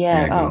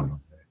 Yeah. Good on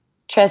them.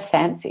 Tres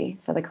fancy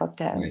for the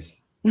cocktails. Yes.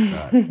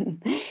 Right.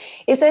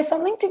 Is there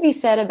something to be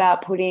said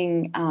about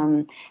putting,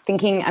 I'm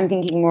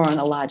thinking more on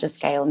a larger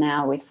scale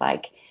now with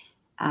like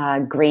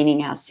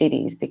greening our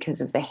cities because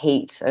of the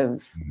heat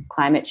of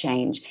climate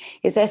change.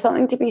 Is there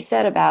something to be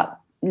said about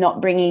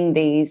not bringing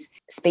these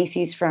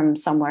species from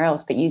somewhere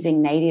else, but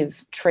using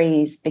native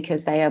trees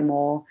because they are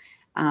more,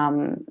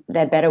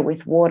 they're better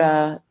with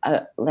water,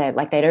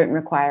 they don't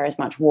require as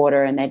much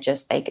water, and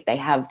they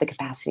have the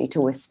capacity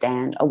to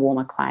withstand a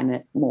warmer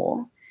climate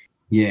more?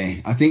 Yeah,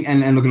 I think,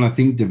 and look, and I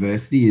think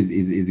diversity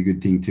is a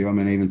good thing too. I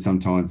mean, even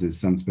sometimes there's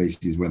some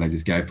species where they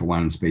just go for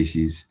one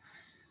species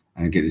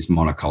and get this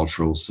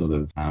monocultural sort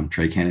of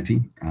tree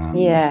canopy. But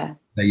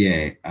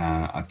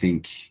I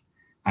think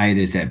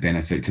there's that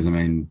benefit because I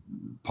mean,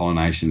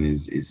 pollination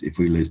is if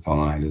we lose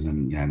pollinators,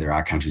 and there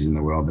are countries in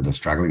the world that are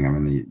struggling. I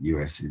mean, the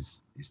US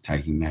is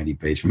taking native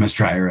bees from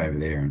Australia over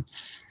there,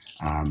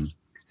 and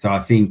so I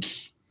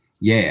think.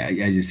 Yeah,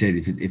 as you said,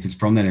 if it's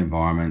from that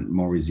environment,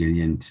 more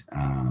resilient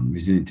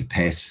to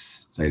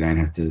pests, so you don't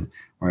have to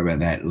worry about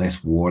that,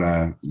 less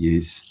water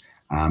use.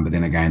 But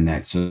then again,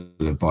 that sort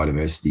of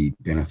biodiversity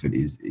benefit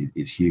is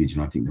huge.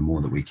 And I think the more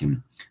that we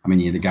can, I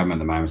mean, the government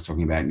at the moment is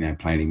talking about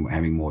planting,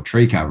 having more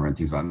tree cover and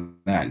things like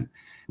that,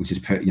 which is,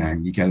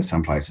 you go to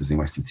some places in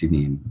Western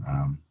Sydney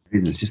and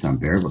it's just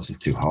unbearable. It's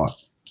just too hot.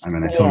 I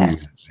mean, they're talking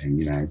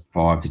about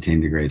 5 to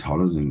 10 degrees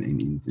hotter,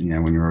 and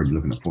when you're already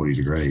looking at 40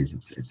 degrees,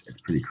 it's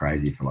pretty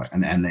crazy for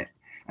and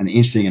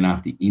interesting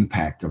enough, the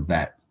impact of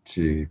that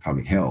to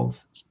public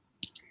health,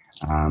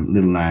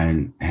 little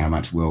known how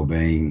much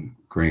well-being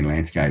green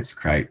landscapes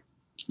create,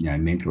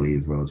 mentally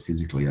as well as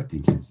physically, I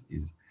think is,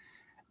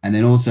 and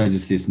then also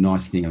just this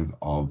nice thing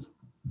of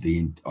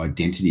the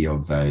identity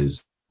of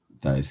those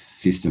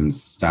systems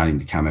starting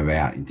to come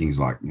about in things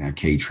like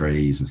key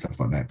trees and stuff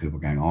like that. People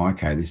going, oh,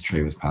 okay, this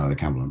tree was part of the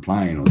Cumberland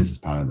Plain, or this is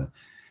part of the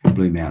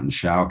Blue Mountain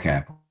Shale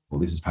Cap, or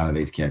this is part of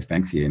East Coast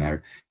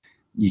Banksia.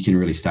 You can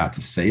really start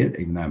to see it,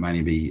 even though it may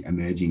only be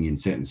emerging in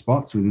certain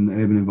spots within the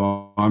urban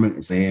environment.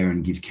 It's there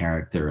and gives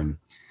character, and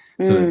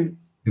sort of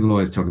people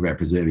always talk about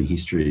preserving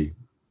history,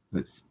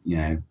 but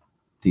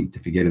think to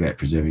forget about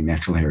preserving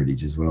natural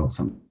heritage as well,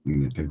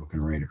 something that people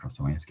can read across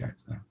the landscape.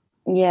 So.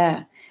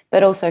 Yeah,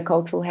 but also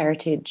cultural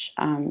heritage.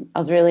 I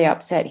was really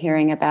upset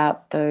hearing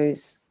about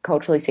those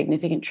culturally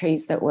significant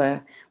trees that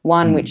were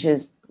which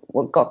is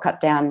what got cut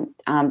down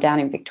down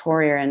in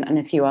Victoria, and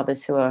a few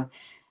others who are,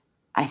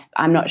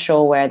 I'm not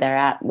sure where they're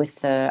at with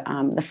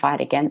the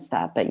fight against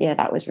that. But yeah,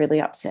 that was really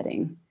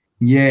upsetting.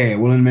 Yeah,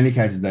 well, in many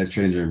cases, those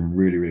trees are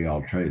really, really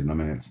old trees, and I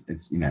mean,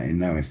 it's in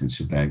no instance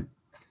should they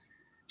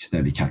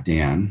be cut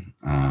down.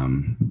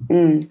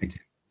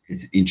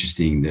 It's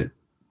interesting that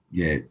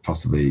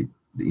possibly.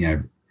 They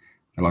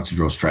like to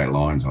draw straight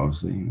lines,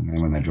 obviously.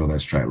 And when they draw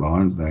those straight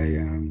lines,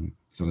 they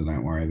sort of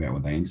don't worry about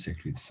what they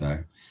intersect with. So,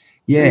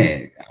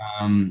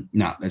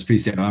 no, that's pretty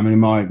sad. I mean, in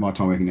my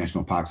time working in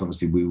national parks,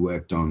 obviously we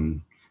worked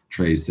on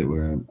trees that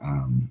were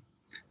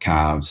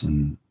carved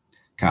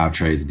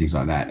trees and things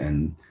like that.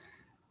 And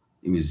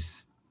it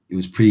was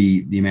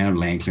pretty, the amount of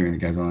land clearing that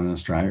goes on in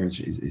Australia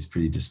is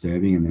pretty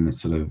disturbing. And then it's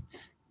sort of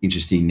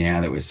interesting now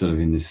that we're sort of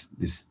in this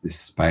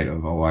spate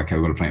of, oh, okay,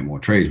 we've got to plant more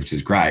trees, which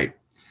is great.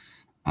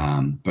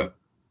 But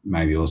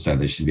maybe also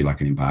there should be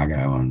like an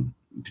embargo on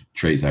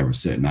trees over a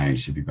certain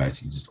age, should be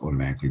basically just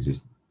automatically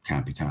just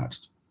can't be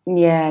touched.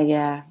 Yeah.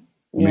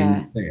 I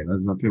mean,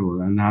 there's like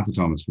people, and half the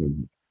time it's for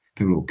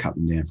people will cut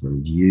them down for a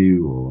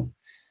view, or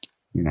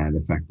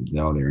the fact that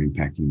they're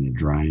impacting their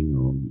drain,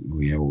 or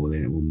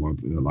they're more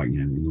like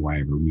in the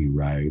way of a new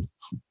road.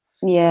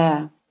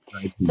 Yeah.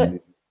 So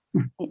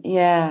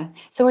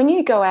when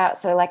you go out,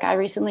 so like I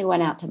recently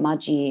went out to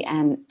Mudgee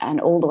and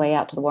all the way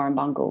out to the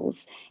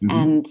Warrumbungles,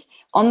 and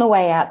on the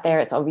way out there,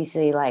 it's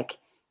obviously like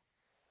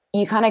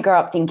you kind of grow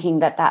up thinking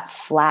that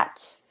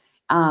flat,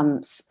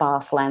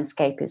 sparse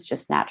landscape is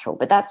just natural,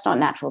 but that's not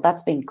natural.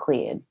 That's been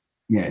cleared.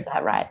 Yeah, is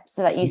that right?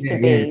 So that used to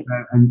be.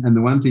 Yeah. And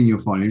the one thing you'll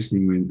find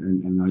interesting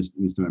and those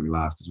used to make me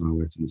laugh because when I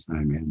worked in the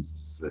Snowy Mountains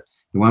is that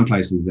the one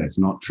place that's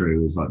not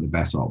true is like the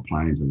basalt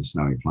plains or the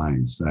snowy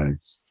plains. So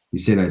you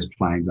see those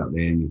plains up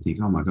there and you think,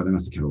 oh my God, they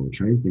must have cut all the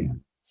trees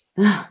down.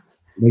 They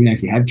didn't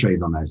actually have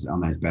trees on those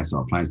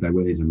basalt plains. They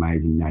were these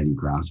amazing native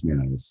grass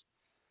meadows.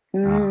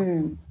 But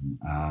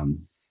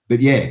look,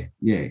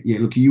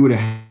 you would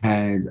have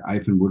had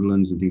open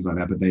woodlands and things like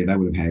that, but they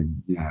would have had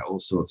all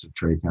sorts of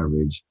tree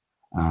coverage,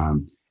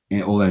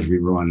 and all those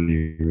riverine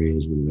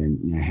areas would have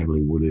been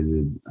heavily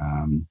wooded.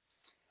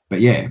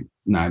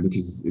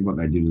 Because what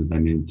they did is they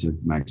needed to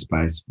make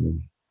space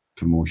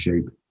for more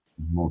sheep,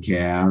 more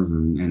cows,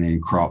 and then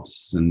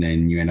crops, and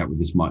then you end up with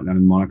this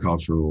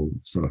monocultural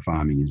sort of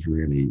farming is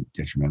really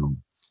detrimental.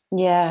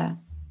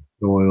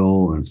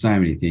 Soil and so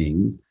many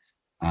things.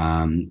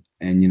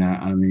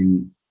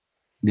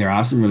 there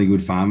are some really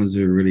good farmers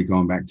who have really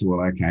gone back to,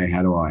 well, okay,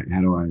 how do I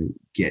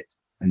get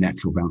a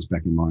natural bounce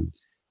back in my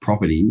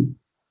property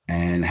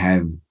and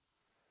have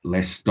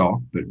less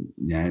stock, but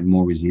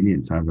more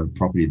resilience over a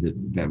property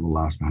that will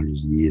last for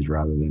hundreds of years,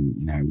 rather than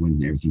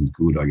when everything's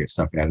good, I get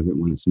stuff out of it.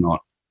 When it's not,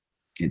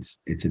 it's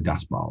a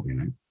dust bowl.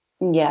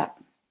 Yeah,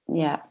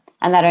 yeah,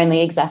 and that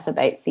only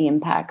exacerbates the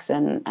impacts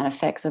and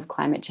effects of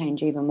climate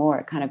change even more.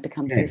 It kind of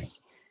becomes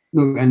this.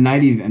 Look, and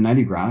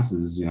native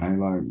grasses,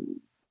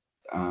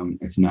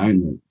 it's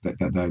known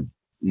that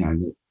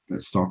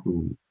that stock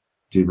will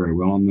do very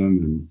well on them,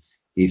 and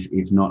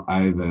if not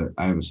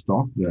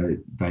overstock,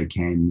 they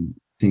can,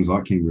 things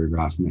like kangaroo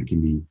grass and that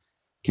can be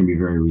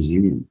very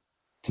resilient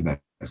to that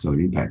sort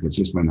of impact. It's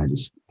just when they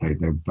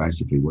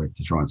basically work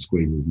to try and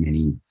squeeze as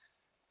many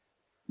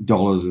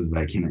dollars as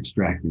they can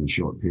extract in a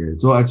short period.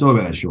 So it's all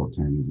about that short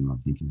termism, I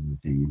think, is the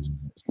thing.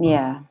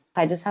 Yeah.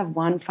 I just have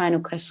one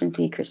final question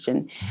for you,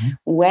 Christian. Mm-hmm.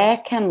 Where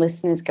can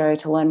listeners go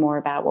to learn more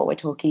about what we're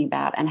talking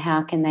about, and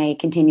how can they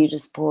continue to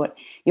support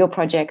your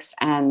projects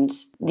and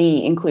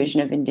the inclusion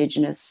of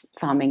Indigenous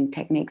farming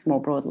techniques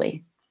more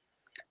broadly?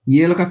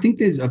 Yeah, look, I think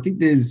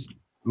there's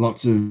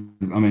lots of,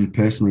 I mean,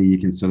 personally, you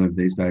can sort of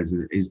these days,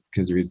 is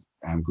because there is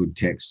good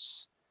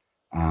texts.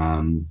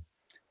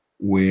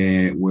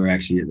 We're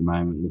actually at the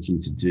moment looking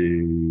to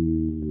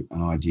do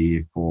an idea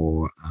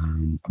for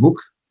a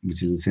book,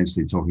 which is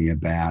essentially talking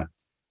about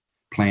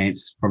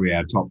plants, probably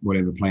our top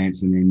whatever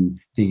plants, and then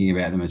thinking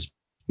about them as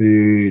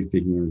food,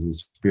 thinking as a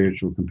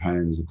spiritual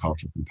component, as a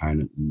cultural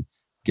component, and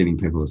getting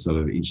people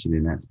sort of interested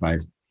in that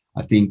space.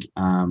 I think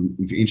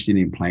if you're interested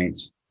in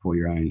plants for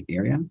your own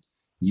area,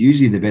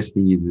 usually the best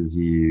thing is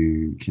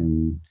you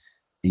can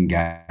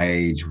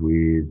engage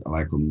with a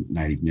local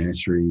native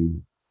nursery,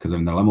 because the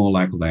more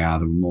local they are,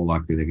 the more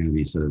likely they're going to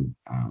be sort of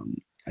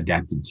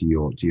adapted to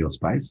your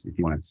space. If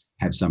you want to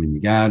have some in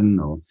your garden,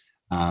 or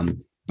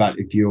but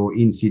if you're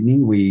in Sydney,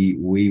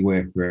 we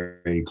work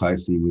very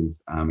closely with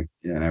an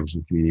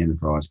Aboriginal community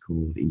enterprise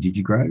called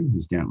Indigenous,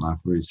 who's down at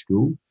Larkbridge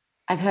School.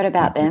 I've heard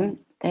about them.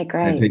 They're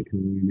great.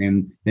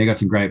 And they've got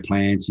some great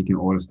plants. You can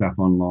order stuff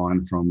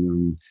online from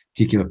them,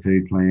 particular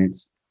food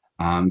plants.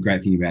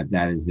 Great thing about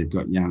that is they've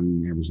got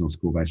young Aboriginal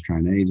school-based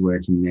trainees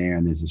working there,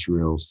 and there's this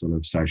real sort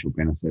of social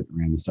benefit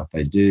around the stuff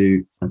they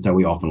do. And so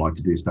we often like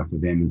to do stuff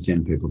with them and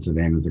send people to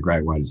them as a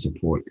great way to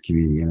support a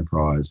community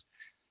enterprise.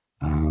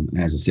 And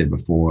as I said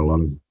before, a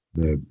lot of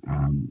the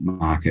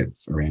market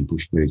around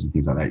bush foods and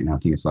things like that, I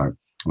think it's like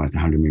almost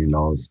 $100 million.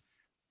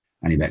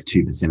 Only about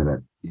 2% of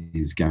it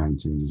is going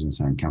to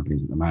Indigenous-owned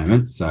companies at the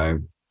moment. So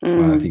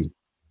one of the things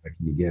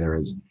working together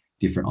as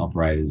different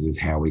operators is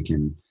how we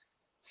can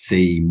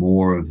see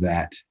more of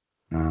that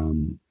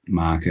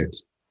market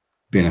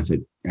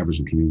benefit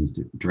Aboriginal communities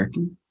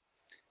directly.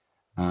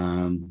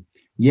 And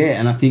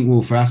I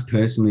think, for us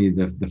personally,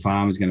 the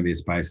farm is going to be a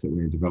space that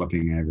we're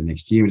developing over the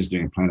next year. We're just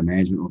doing a plan of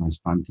management, all those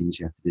fun things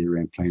you have to do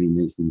around planning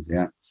these things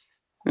out.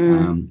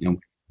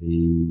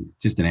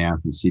 Just an hour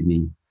from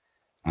Sydney,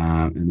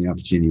 and the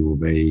opportunity will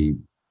be,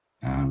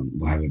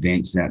 we'll have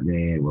events out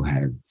there, we'll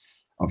have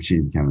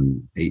opportunity to come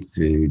and eat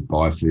food,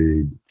 buy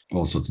food,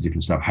 all sorts of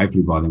different stuff.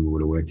 Hopefully by then we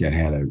would have worked out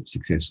how to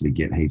successfully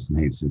get heaps and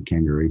heaps of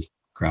kangaroo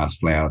grass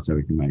flour so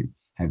we can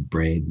have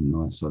bread and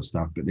all that sort of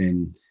stuff. But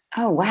then...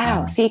 Oh,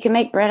 wow. So you can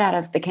make bread out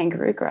of the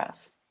kangaroo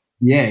grass?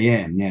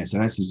 Yeah. So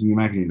that's, you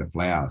make it into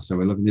flour. So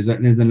we're looking, there's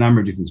a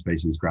number of different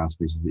grass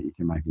species that you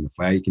can make into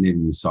flour. You can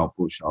even use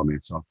saltbush,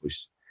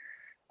 saltbush,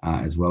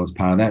 as well as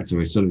part of that. So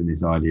we're sort of in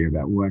this idea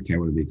about, what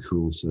would be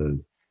cool sort of,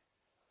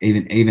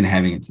 even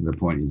having it to the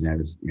point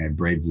is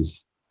bread's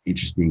this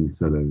interesting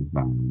sort of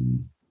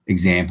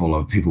example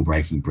of people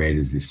breaking bread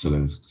as this sort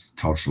of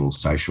cultural,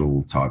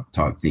 social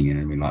type thing,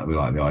 and we like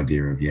the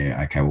idea of we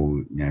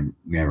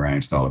have our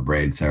own style of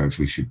bread, so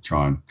we should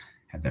try and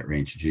have that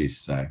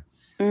reintroduced. So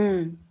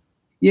and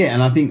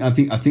I think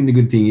the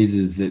good thing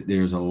is that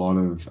there is a lot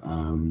of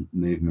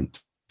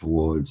movement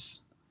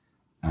towards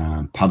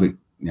public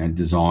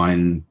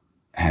design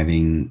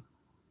having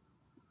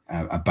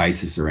a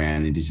basis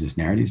around Indigenous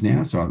narratives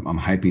now. So I'm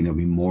hoping there'll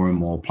be more and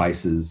more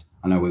places.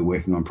 I know we're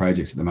working on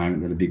projects at the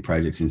moment that are big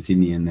projects in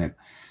Sydney, and that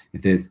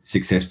if they're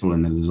successful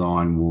in the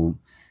design, will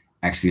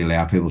actually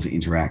allow people to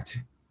interact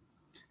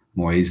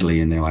more easily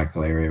in their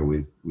local area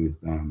with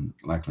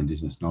local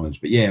Indigenous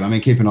knowledge. But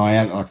keep an eye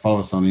out. Follow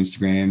us on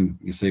Instagram.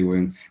 You see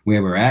where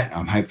we're at.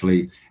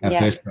 Hopefully our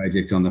first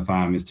project on the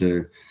farm is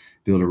to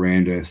build a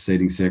round earth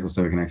seeding circle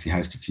so we can actually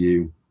host a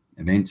few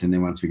events. And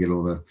then once we get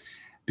all the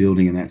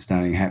building and that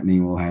starting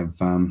happening, we'll have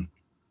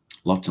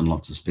lots and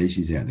lots of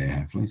species out there,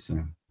 hopefully.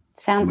 So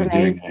sounds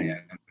amazing.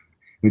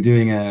 We're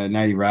doing a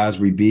native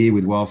raspberry beer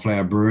with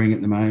Wildflower Brewing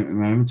at the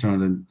moment, trying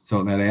to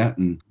sort that out.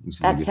 And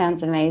that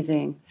sounds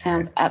amazing.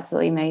 Sounds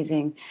absolutely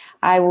amazing.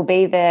 I will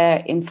be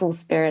there in full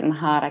spirit and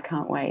heart. I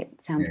can't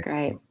wait. Sounds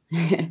great.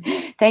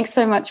 Thanks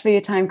so much for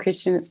your time,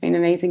 Christian. It's been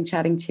amazing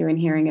chatting to you and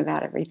hearing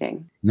about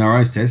everything. No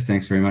worries, Tess.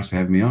 Thanks very much for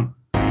having me on.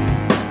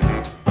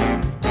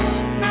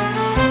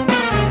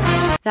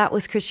 That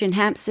was Christian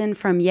Hampson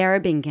from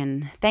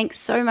Yarrabingan. Thanks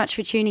so much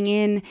for tuning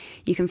in.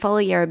 You can follow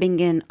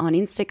Yarrabingan on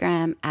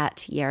Instagram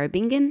at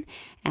Yarrabingan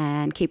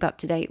and keep up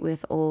to date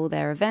with all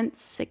their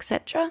events,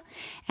 etc.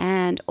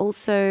 And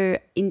also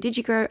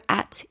Indigigrow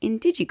at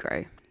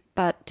Indigigrow.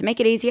 But to make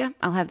it easier,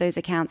 I'll have those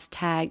accounts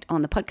tagged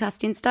on the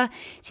podcast Insta,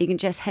 so you can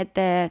just head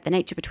there, the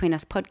Nature Between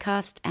Us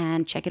podcast,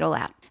 and check it all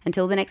out.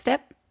 Until the next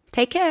step,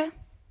 take care.